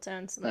one built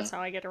in, so Yeah. that's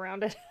how I get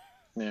around it.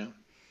 Yeah.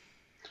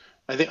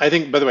 I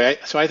think by the way,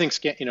 I think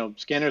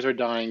scanners are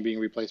dying, being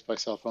replaced by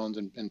cell phones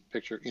and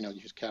picture,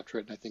 you just capture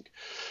it. And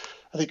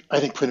I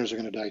think printers are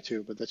going to die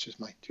too, but that's just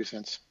my 2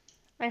 cents.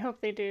 I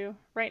hope they do.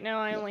 Right now,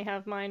 I Yeah. only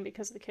have mine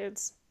because of the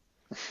kids.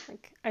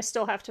 Like, I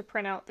still have to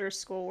print out their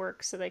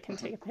schoolwork so they can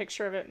take a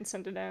picture of it and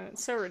send it in.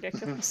 It's so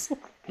ridiculous.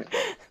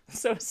 Yeah.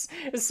 So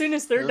as soon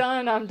as they're Yeah.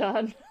 done, I'm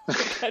done.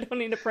 Like, I don't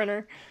need a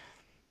printer.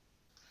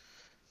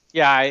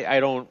 Yeah, I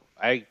don't.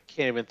 I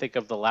can't even think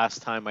of the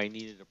last time I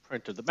needed a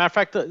printer. The matter of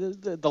fact,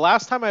 the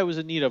last time I was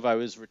in need of, I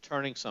was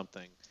returning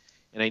something,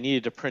 and I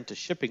needed to print a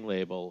shipping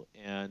label,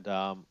 and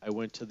I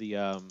went to the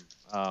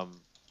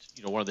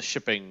one of the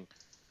shipping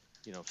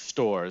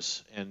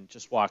stores, and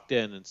just walked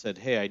in and said,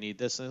 "Hey, I need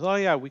this." And they said, "Oh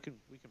yeah, we can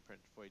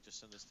print it for you. Just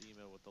send us the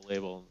email with the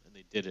label," and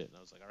they did it. And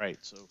I was like, "All right,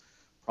 so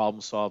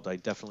problem solved. I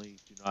definitely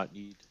do not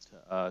need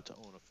to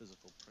own a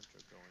physical printer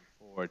going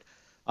forward."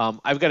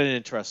 I've got an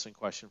interesting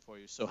question for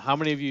you. So, how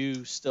many of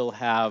you still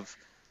have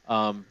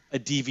a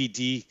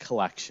DVD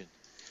collection?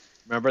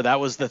 Remember, that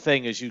was the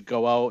thing: is you'd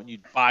go out and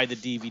you'd buy the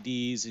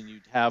DVDs and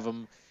you'd have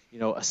them,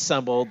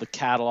 assembled, the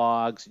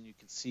catalogs, and you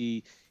could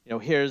see,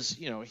 here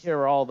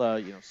are all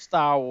the,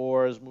 Star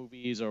Wars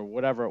movies or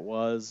whatever it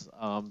was.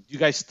 Do you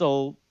guys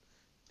still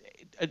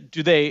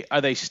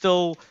are they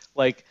still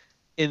like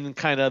in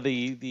kind of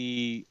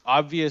the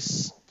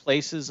obvious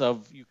places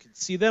of you can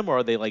see them, or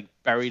are they like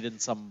buried in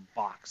some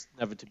box,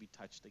 never to be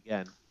touched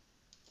again?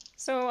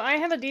 So I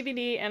have a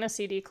DVD and a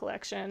CD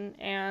collection,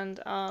 and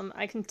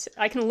I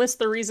can list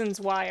the reasons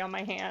why on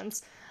my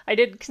hands. I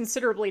did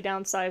considerably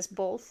downsize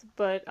both,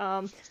 but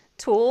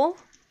Tool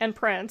and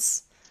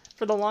Prince,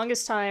 for the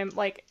longest time,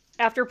 like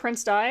after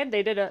Prince died,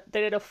 they did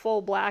a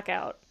full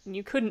blackout, and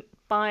you couldn't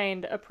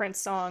find a Prince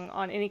song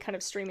on any kind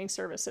of streaming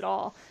service at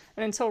all.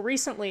 And until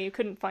recently, you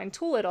couldn't find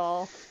Tool at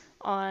all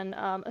on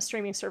a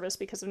streaming service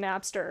because of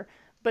Napster.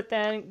 But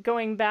then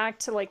going back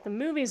to like the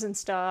movies and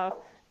stuff,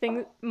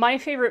 my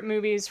favorite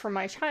movies from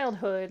my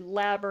childhood,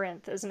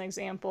 Labyrinth as an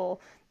example,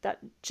 that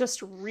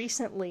just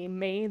recently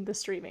made the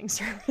streaming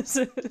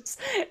services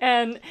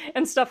and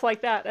stuff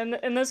like that.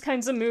 And those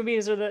kinds of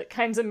movies are the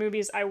kinds of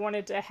movies I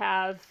wanted to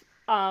have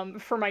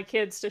for my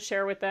kids to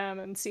share with them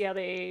and see how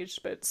they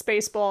aged. But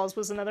Spaceballs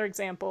was another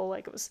example.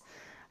 Like, it was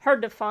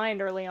hard to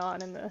find early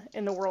on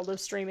in the world of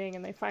streaming,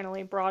 and they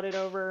finally brought it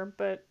over.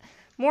 But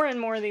more and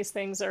more of these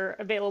things are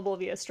available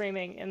via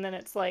streaming, and then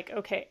it's like,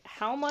 okay,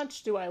 how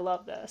much do I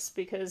love this?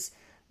 Because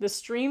the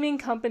streaming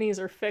companies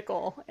are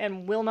fickle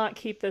and will not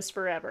keep this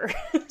forever.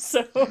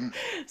 So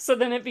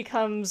then it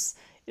becomes,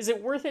 is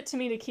it worth it to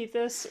me to keep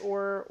this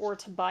or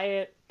to buy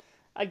it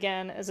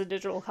again as a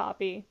digital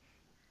copy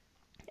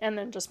and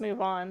then just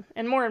move on?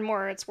 And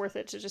more it's worth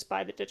it to just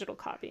buy the digital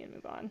copy and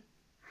move on.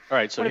 All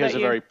right, so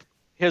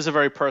here's a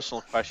very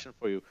personal question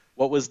for you.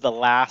 What was the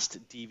last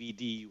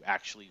DVD you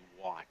actually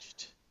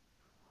watched?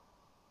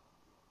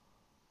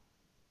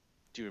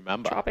 Do you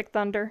remember? Tropic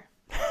Thunder.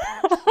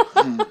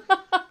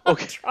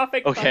 Okay.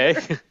 Tropic okay.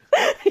 Thunder.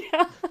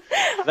 Yeah.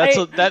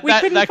 We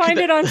couldn't find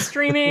it on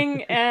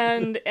streaming,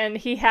 and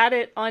he had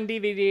it on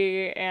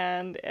DVD,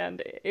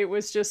 and it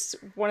was just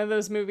one of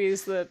those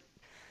movies that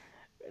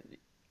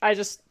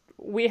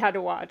we had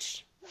to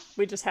watch.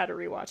 We just had to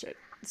rewatch it.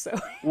 So.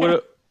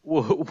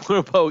 What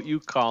about you,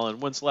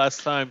 Colin? When's the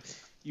last time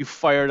you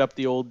fired up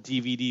the old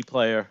DVD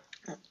player?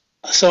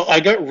 So I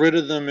got rid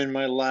of them in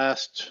my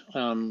last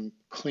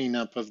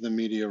cleanup of the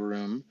media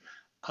room.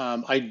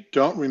 I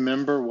don't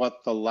remember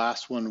what the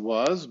last one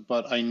was,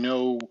 but I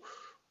know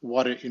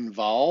what it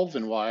involved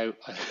and why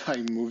I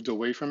moved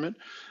away from it.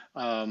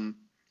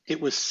 It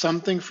was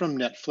something from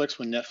Netflix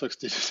when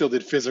Netflix still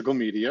did physical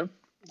media.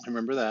 I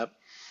remember that.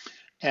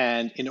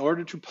 And in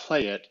order to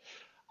play it,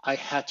 I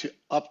had to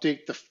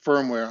update the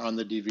firmware on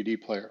the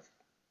DVD player.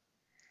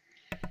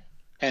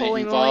 And it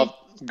involved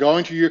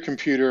going to your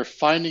computer,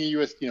 finding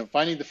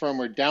finding the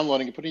firmware,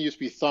 downloading it, putting a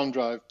USB thumb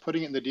drive,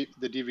 putting it in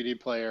the DVD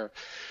player.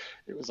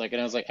 It was like,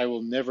 and I was like, I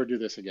will never do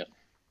this again.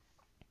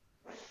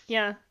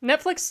 Yeah,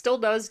 Netflix still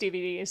does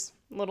DVDs.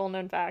 Little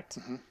known fact.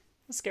 Mm-hmm.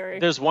 Scary.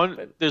 There's one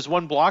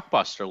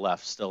Blockbuster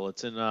left still.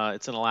 It's in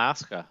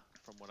Alaska,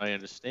 from what I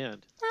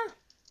understand.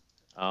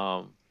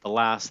 The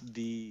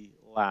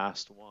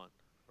last one,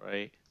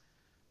 right?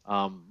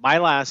 My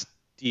last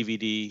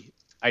DVD,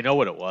 I know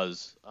what it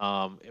was.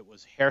 It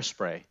was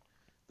Hairspray,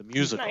 the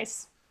musical.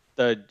 Nice.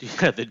 The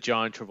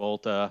John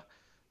Travolta.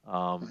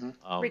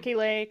 Ricky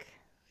Lake.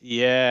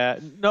 Yeah,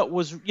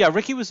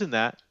 Ricky was in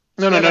that.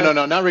 No,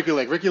 not Ricky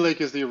Lake. Ricky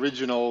Lake is the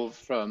original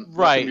from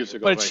right. The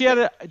musical. But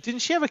right. Didn't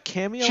she have a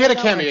cameo? She had a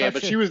cameo,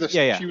 but she was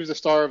the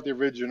star of the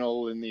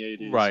original in the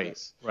 80s. Right,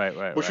 yes.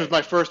 right. Which was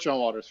my first John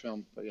Waters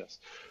film, but yes.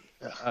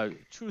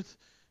 Truth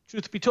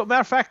be told,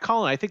 matter of fact,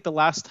 Colin, I think the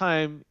last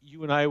time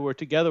you and I were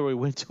together, we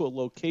went to a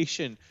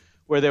location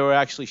where they were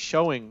actually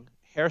showing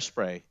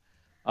Hairspray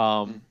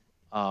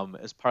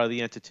as part of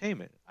the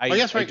entertainment. Right.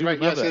 Yes, they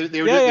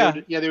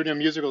were doing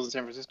musicals in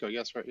San Francisco.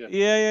 Yes, right.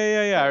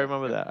 Yeah. I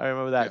remember that.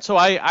 Yeah. So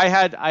I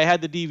had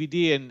the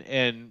DVD,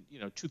 and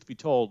truth be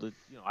told,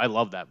 I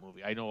love that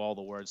movie. I know all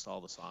the words to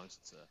all the songs.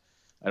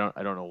 I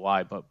don't know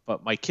why,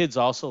 but my kids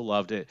also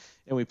loved it,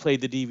 and we played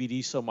the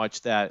DVD so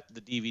much that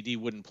the DVD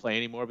wouldn't play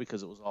anymore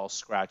because it was all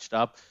scratched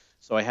up.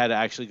 So I had to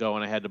actually go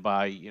and I had to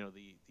buy the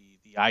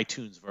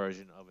iTunes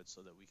version of it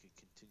so that we could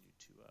continue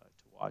to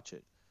watch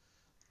it.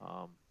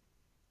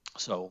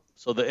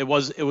 It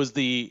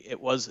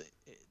was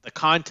the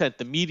content,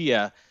 the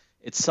media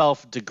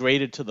itself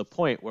degraded to the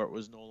point where it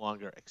was no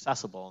longer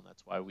accessible, and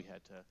that's why we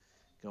had to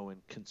go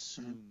and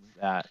consume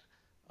that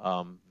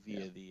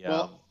via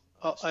the.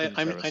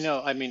 I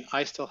know. I mean,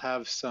 I still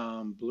have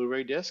some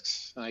Blu-ray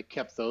discs, and I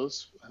kept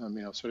those.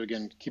 Sort of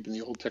again keeping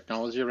the old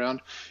technology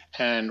around.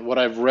 And what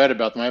I've read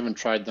about them, I haven't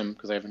tried them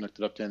because I haven't hooked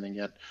it up to anything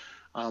yet.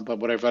 But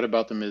what I've read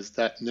about them is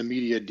that the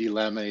media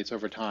delaminates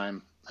over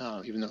time,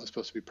 even though it's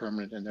supposed to be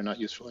permanent, and they're not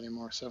useful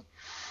anymore. So,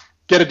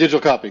 get a digital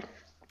copy.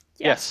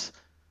 Yes.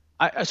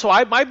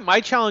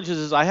 My challenge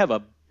is I have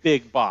a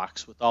big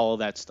box with all of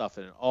that stuff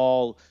in it,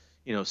 all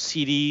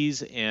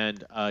CDs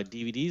and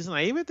DVDs, and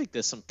I even think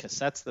there's some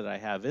cassettes that I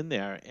have in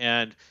there.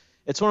 And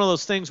it's one of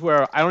those things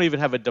where I don't even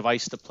have a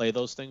device to play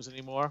those things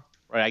anymore,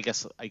 right? I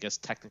guess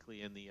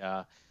technically in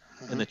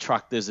the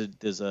truck there's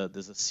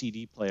a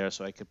CD player,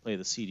 so I could play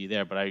the CD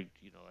there, but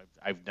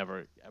I've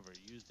never ever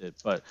used it.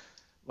 But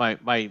my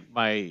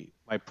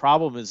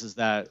problem is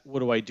that what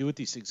do I do with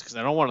these things? Because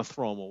I don't want to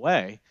throw them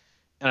away,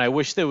 and I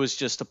wish there was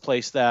just a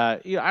place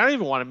that I don't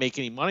even want to make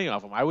any money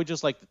off them. I would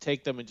just like to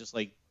take them and just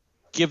like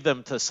give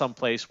them to some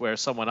place where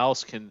someone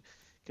else can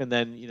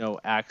then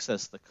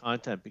access the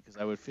content, because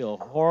I would feel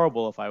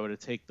horrible if I were to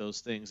take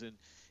those things and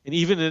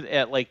even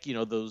at like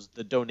those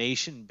the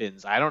donation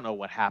bins. I don't know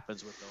what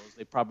happens with those.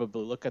 They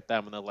probably look at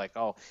them and they're like,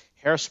 oh,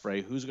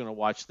 Hairspray, who's going to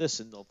watch this?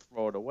 And they'll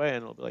throw it away,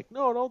 and they'll be like,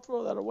 no, don't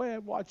throw that away.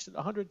 I've watched it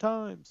 100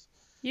 times.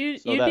 So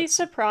You'd be that's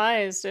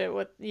surprised at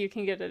what you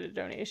can get at a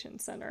donation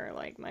center.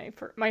 Like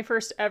my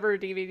first ever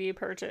DVD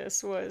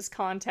purchase was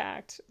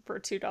Contact for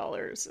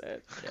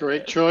 $2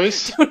 Great at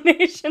choice.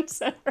 donation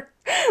center.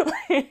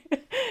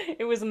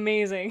 It was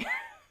amazing.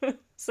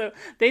 So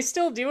they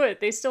still do it.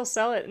 They still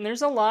sell it, and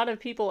there's a lot of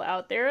people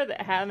out there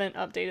that haven't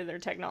updated their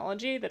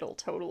technology that'll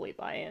totally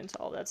buy into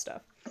all that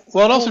stuff.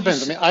 Well, it well, also you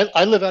depends. I mean,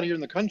 I live out here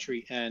in the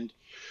country, and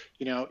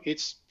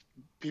it's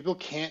people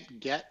can't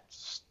get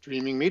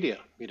streaming media.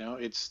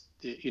 It's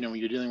when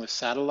you're dealing with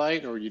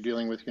satellite or you're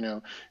dealing with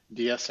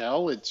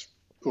DSL, it's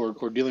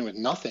or dealing with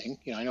nothing.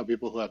 I know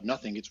people who have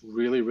nothing. It's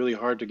really really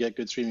hard to get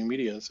good streaming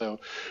media,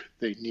 so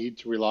they need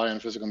to rely on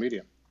physical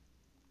media.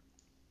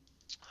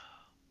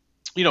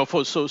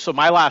 so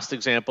my last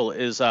example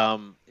is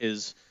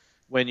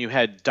when you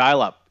had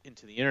dial-up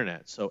into the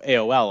internet. So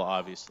AOL,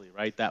 obviously,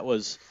 right? That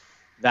was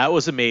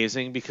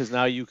amazing, because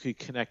now you could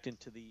connect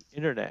into the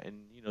internet,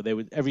 and they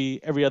would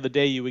every other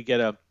day you would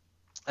get a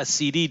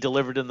CD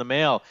delivered in the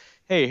mail.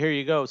 Hey, here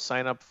you go.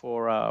 Sign up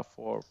for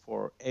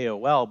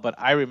AOL. But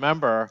I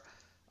remember,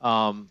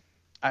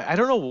 I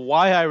don't know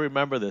why I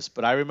remember this,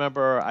 but I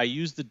remember I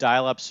used the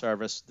dial-up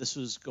service. This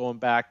was going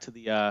back to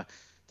the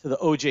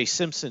O.J.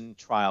 Simpson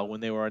trial, when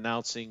they were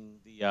announcing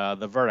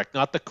the verdict,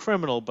 not the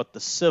criminal but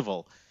the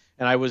civil.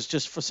 And I was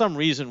just for some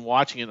reason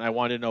watching it, and I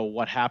wanted to know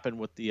what happened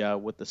with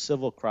the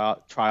civil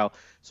trial.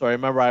 So I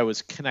remember I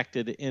was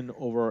connected in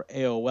over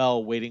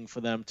AOL, waiting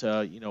for them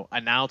to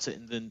announce it,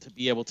 and then to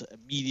be able to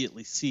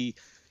immediately see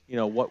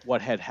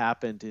what had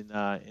happened in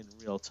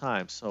real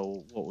time.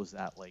 So what was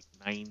that, like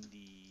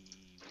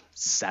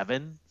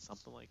 97,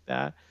 something like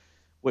that,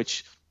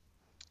 which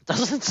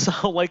doesn't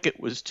sound like it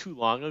was too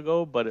long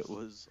ago, but it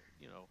was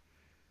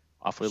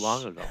awfully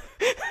long ago.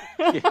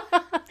 Yeah,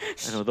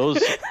 I know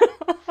those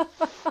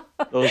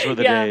were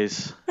the Yeah.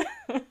 days.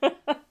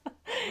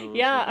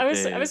 Yeah,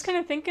 Those were the I was days. kind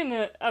of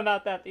thinking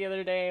about that the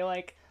other day,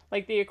 like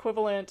the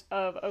equivalent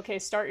of, okay,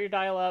 start your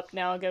dial up,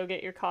 now go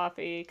get your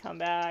coffee, come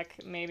back,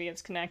 maybe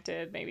it's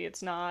connected, maybe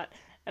it's not,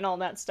 and all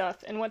that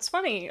stuff. And what's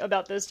funny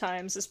about those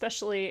times,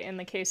 especially in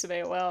the case of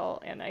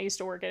AOL, and I used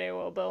to work at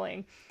AOL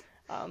billing,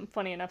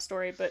 funny enough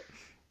story,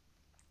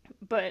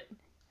 but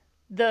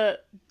the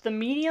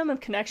medium of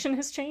connection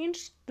has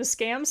changed. The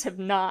scams have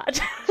not.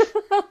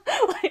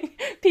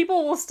 Like,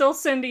 people will still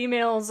send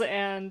emails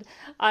and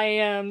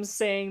IMs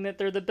saying that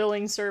they're the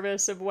billing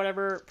service of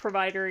whatever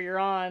provider you're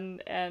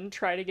on and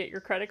try to get your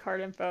credit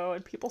card info,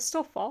 and people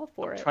still fall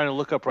for I'm it. trying to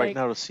look up right Like,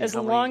 now to see as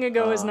how long many.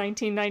 ago as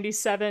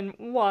 1997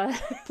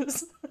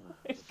 was,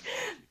 like,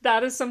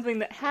 that is something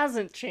that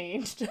hasn't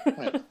changed.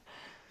 Right.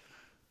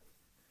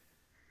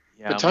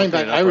 Yeah, But I'm time looking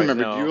back, it I up right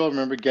remember. Do you now. all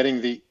remember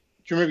getting the?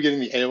 Do you remember getting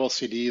the AOL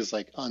CDs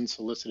like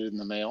unsolicited in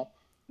the mail?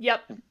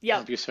 Yep,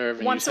 yep. CompuServe, and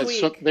you Once a had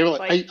so week. they were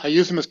like Like, I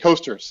used them as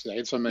coasters. I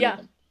had so many of yeah.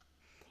 them.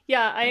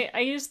 Yeah, I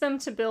used them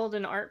to build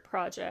an art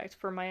project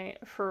for my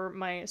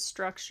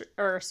structure,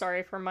 or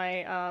sorry, for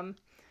my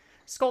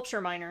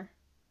sculpture minor.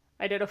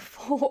 I did a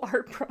full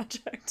art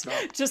project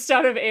Oh. just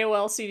out of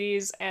AOL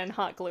CDs and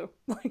hot glue.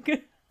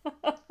 Like,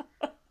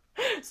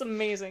 it's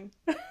amazing.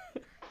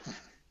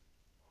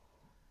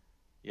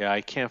 Yeah, I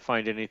can't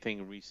find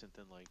anything recent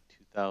in like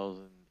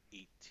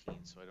 2018,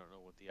 so I don't know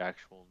what the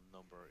actual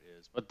number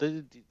is. But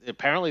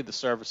apparently the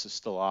service is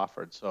still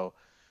offered, so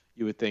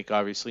you would think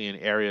obviously in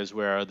areas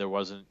where there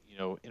wasn't,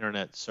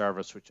 internet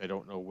service, which I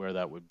don't know where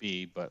that would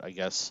be, but I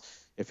guess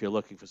if you're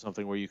looking for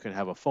something where you can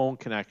have a phone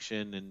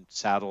connection and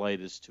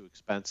satellite is too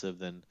expensive,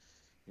 then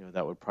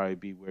that would probably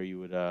be where you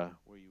would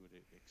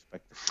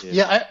expect to see it.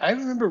 Yeah, I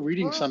remember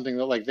reading Well, something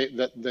that like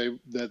the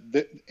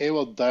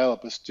AOL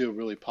dial-up was still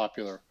really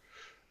popular.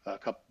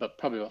 But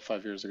probably about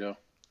 5 years ago.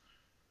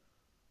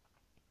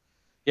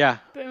 Yeah,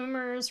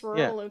 boomers, yeah,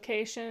 rural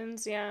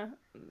locations, yeah.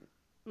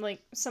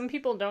 Like, some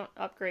people don't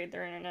upgrade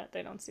their internet,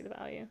 they don't see the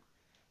value.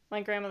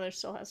 My grandmother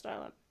still has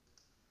dial up.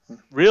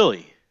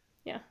 really.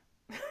 Yeah.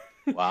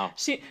 Wow.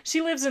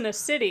 She lives in a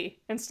city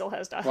and still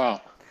has dial up. Wow.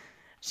 What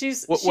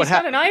She's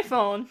got an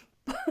iPhone,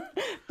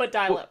 but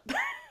dial what up.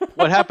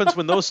 what happens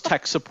when those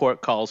tech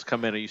support calls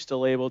come in? Are you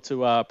still able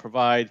to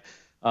provide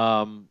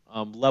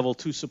level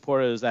two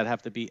support, or does that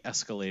have to be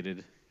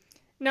escalated?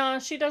 No,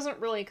 she doesn't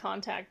really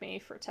contact me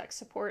for tech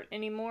support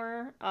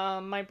anymore.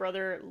 My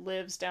brother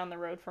lives down the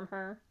road from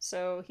her,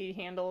 so he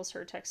handles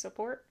her tech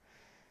support.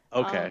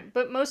 Okay,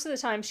 But most of the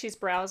time she's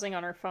browsing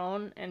on her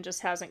phone and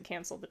just hasn't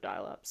canceled the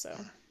dial up, so.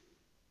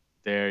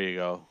 there you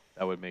go.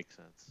 That would make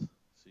sense. So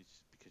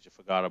because you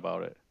forgot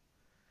about it.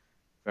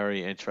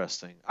 Very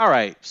interesting. All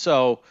right,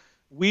 so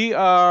we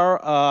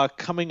are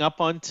coming up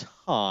on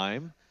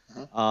time.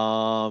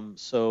 Mhm.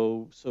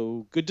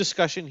 So good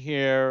discussion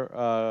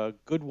here.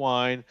 Good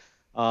wine.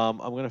 I'm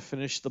going to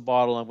finish the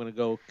bottle. I'm going to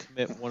go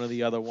commit one of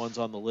the other ones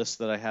on the list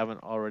that I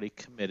haven't already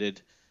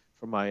committed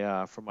for my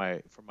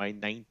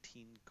 19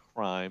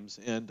 crimes,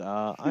 and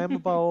I am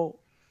about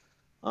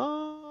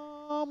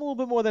I'm a little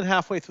bit more than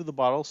halfway through the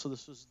bottle. So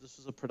this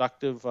was a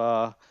productive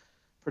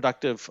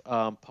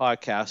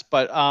podcast.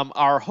 But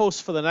our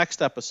host for the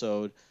next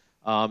episode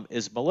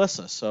is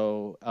Melissa.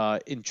 So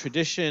in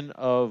tradition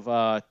of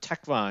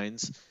Tech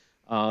Vines,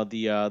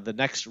 the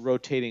next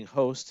rotating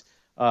host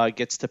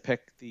gets to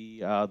pick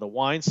the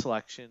wine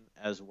selection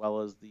as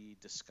well as the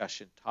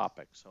discussion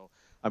topic. So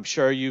I'm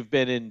sure you've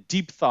been in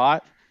deep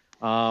thought.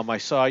 I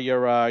saw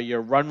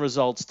your run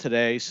results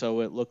today,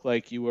 so it looked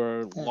like you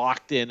were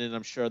locked in, and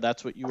I'm sure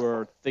that's what you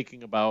were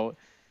thinking about.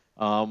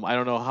 I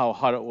don't know how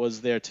hot it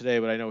was there today,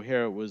 but I know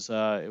here it was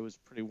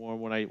pretty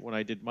warm when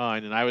I did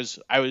mine, and I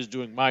was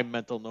doing my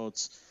mental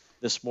notes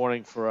this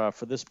morning for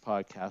this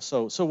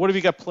podcast. So what have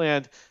you got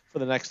planned for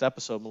the next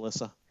episode,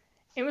 Melissa?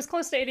 It was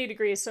close to 80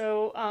 degrees.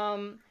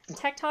 So,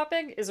 tech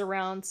topic is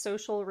around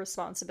social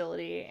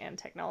responsibility and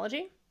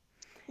technology.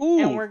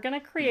 And Ooh, we're going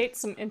to create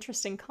some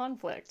interesting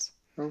conflict.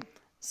 Mm.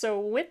 So,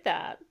 with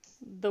that,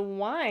 the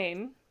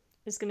wine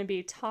is going to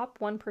be top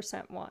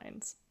 1%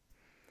 wines.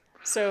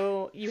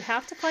 So, you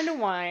have to find a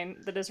wine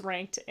that is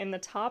ranked in the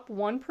top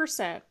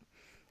 1%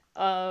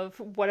 of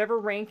whatever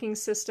ranking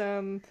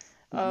system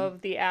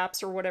of the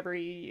apps or whatever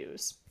you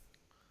use.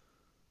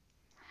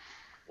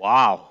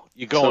 wow,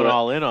 you're going So,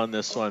 all in on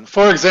this one.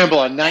 for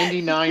example, a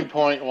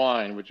 99-point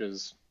wine, which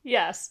is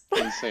Yes.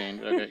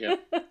 insane. Okay,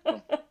 yeah.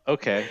 Oh,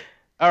 Okay.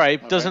 All right.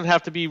 okay. Doesn't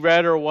have to be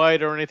red or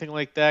white or anything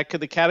like that.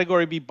 Could the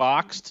category be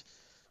boxed?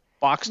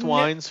 Boxed No.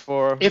 wines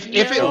for. If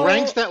it No.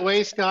 ranks that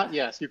way, Scott,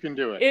 yes, you can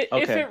do it. If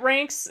Okay. it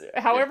ranks,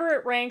 however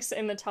it ranks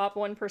in the top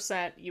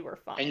 1%, you are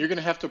fine. And you're going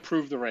to have to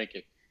prove the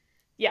ranking.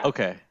 Yeah.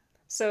 Okay.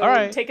 So All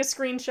right. take a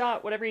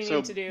screenshot, whatever you So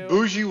need to do.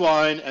 bougie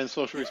wine and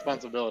social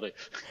responsibility.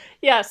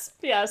 Yes.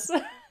 It's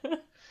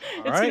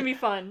All gonna right. be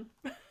fun.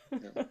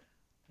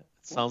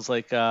 Sounds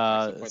like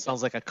Excellent it point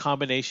sounds like a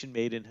combination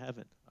made in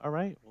heaven. All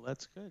right. Well,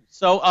 that's good.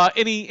 So,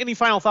 any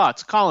final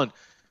thoughts, Colin?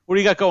 What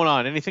do you got going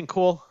on? Anything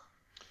cool?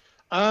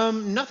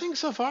 Nothing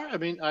so far. I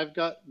mean, I've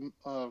got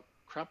a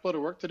crap load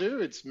of work to do.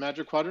 It's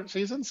Magic Quadrant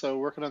season, so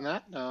working on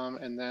that.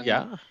 And then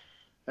Yeah.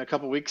 in a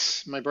couple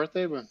weeks, my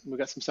birthday. We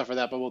got some stuff for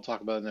that, but we'll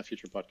talk about it in a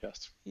future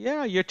podcast.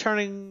 Yeah. You're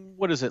turning,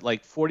 what is it,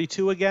 like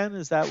 42 again?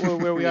 Is that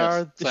where we Yes,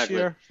 are this exactly.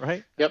 year?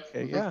 Right. Yep.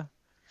 Okay. Mhm. Yeah.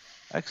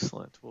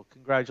 Excellent. Well,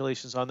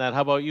 congratulations on that.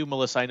 How about you,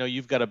 Melissa? I know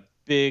you've got a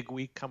big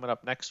week coming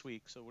up next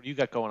week. So what do you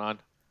got going on?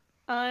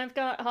 I've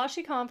got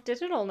HashiConf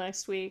Digital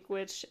next week,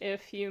 which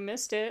if you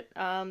missed it,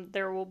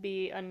 there will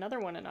be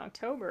another one in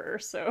October.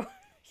 So,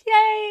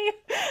 yay!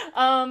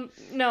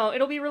 No,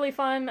 it'll be really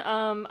fun.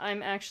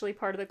 I'm actually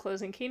part of the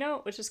closing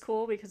keynote, which is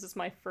cool because it's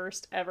my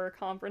first ever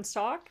conference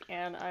talk,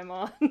 and I'm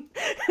on,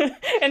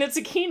 and it's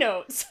a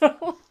keynote.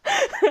 So,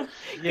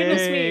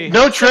 goodness me. Yay.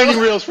 No training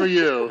reels for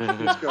you.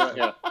 Just go,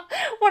 yeah.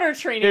 What are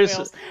training Here's-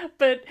 wheels?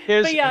 But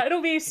here's- yeah,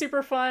 it'll be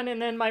super fun.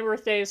 And then my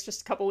birthday is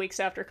just a couple weeks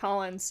after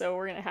Colin's, so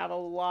we're gonna have a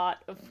lot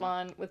of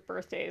fun with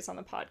birthdays on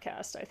the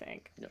podcast, I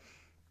think.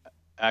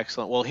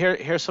 Excellent. Well,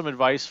 here's some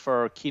advice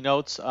for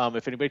keynotes.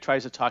 If anybody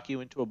tries to talk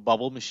you into a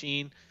bubble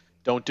machine,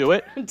 don't do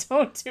it.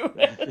 Don't do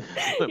it.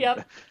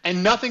 Yep.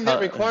 And nothing that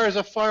requires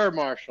a fire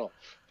marshal.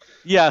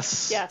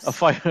 Yes. Yes. A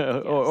fire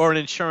or an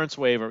Yes. insurance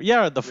waiver.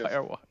 Yeah, the Yes.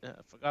 fire. Yeah,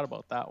 I forgot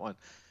about that one.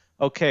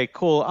 Okay,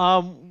 cool.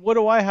 What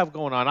do I have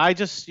going on? I'm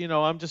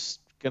just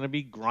gonna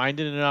be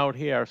grinding it out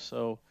here.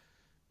 So,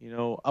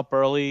 up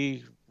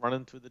early,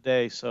 running through the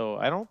day. So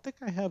I don't think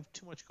I have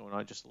too much going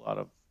on. Just a lot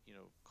of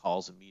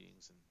calls and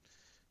meetings and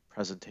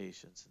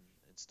presentations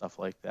and stuff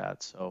like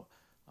that. So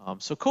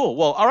cool.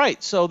 Well, all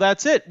right. So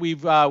that's it.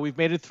 We've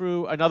made it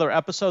through another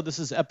episode. This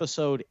is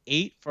episode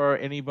 8 for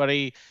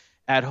anybody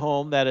at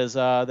home that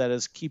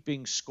is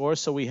keeping score.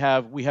 So we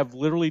have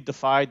literally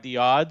defied the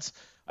odds.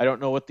 I don't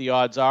know what the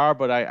odds are,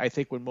 but I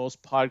think when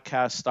most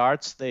podcasts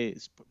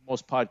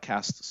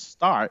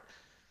start,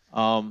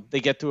 they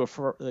get through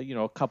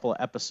a couple of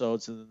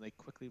episodes and then they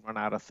quickly run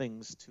out of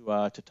things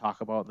to talk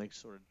about and they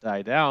sort of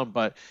die down.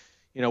 But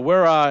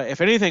we're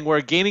if anything,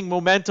 we're gaining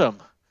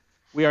momentum.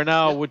 We're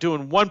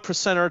doing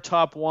 1%er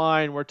top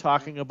wine. We're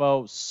talking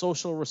about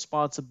social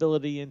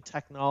responsibility and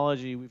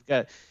technology. We've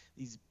got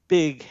these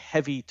big,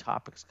 heavy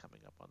topics coming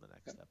up on the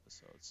next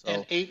episode. So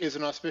And 8 is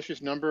an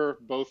auspicious number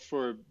both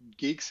for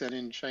geeks and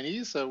in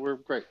Chinese, so we're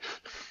great.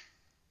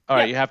 all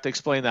right, Yeah. you have to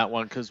explain that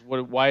one because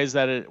why is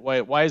that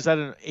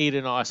an 8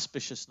 an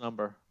auspicious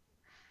number?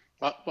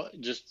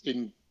 Just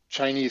in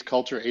Chinese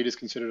culture, 8 is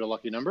considered a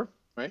lucky number,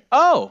 right?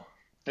 Oh,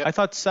 Yep. I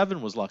thought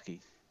 7 was lucky.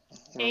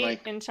 Or 8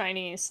 like- in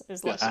Chinese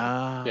is Yes. lucky.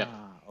 Ah, Yeah.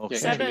 okay.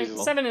 Yeah, Chinese Seven,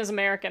 is- seven is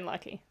American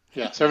lucky.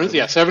 Yeah, 7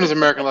 is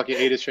American lucky,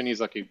 8 is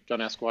Chinese lucky. Don't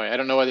ask why. I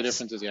don't know why the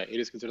difference is. Yeah, 8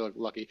 is considered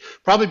lucky.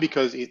 Probably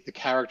because the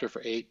character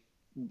for 8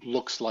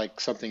 looks like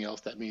something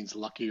else that means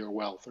lucky or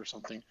wealth or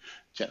something.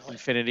 Generally,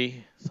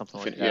 Infinity, something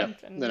like yeah, that.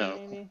 Infinity, no.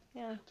 maybe.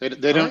 Yeah. They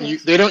All don't right.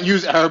 they don't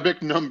use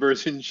Arabic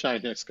numbers in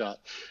China, Scott.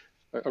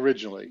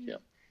 Originally, yeah.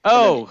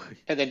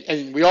 And then Oh,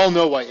 and we all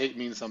know why 8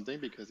 means something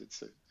because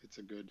it's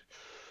a good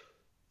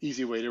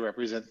easy way to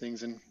represent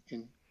things in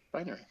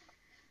binary.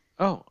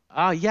 oh,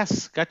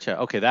 yes, gotcha.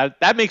 Okay,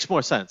 that makes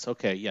more sense.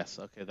 Okay, yes,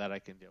 okay, that I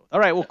can deal with. All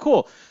right, well,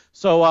 cool.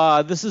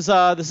 So this is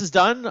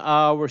done.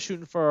 We're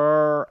shooting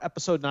for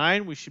episode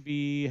 9. We should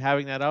be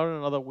having that out in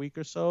another week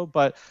or so.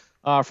 But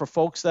for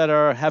folks that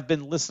have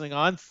been listening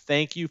on,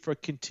 thank you for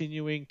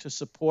continuing to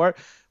support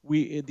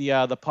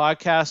the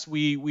podcast.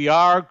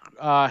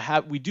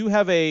 We do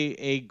have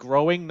a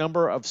growing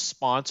number of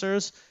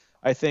sponsors.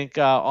 I think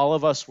all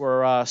of us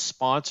were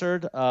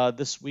sponsored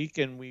this week,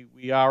 and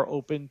we are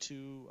open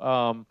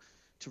to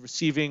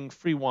receiving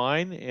free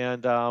wine.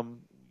 And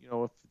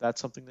if that's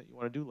something that you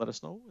want to do, let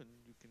us know, and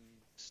you can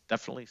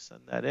definitely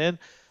send that in.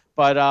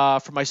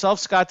 But for myself,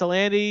 Scott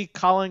Delandy,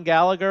 Colin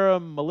Gallagher,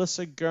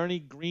 Melissa Gurney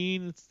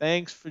Green,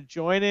 thanks for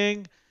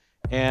joining,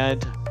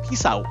 and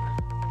peace out.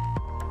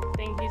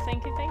 Thank you,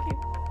 thank you, thank you.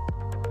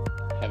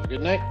 Have a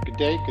good night, good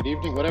day, good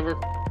evening, whatever.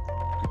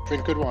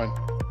 Drink good wine.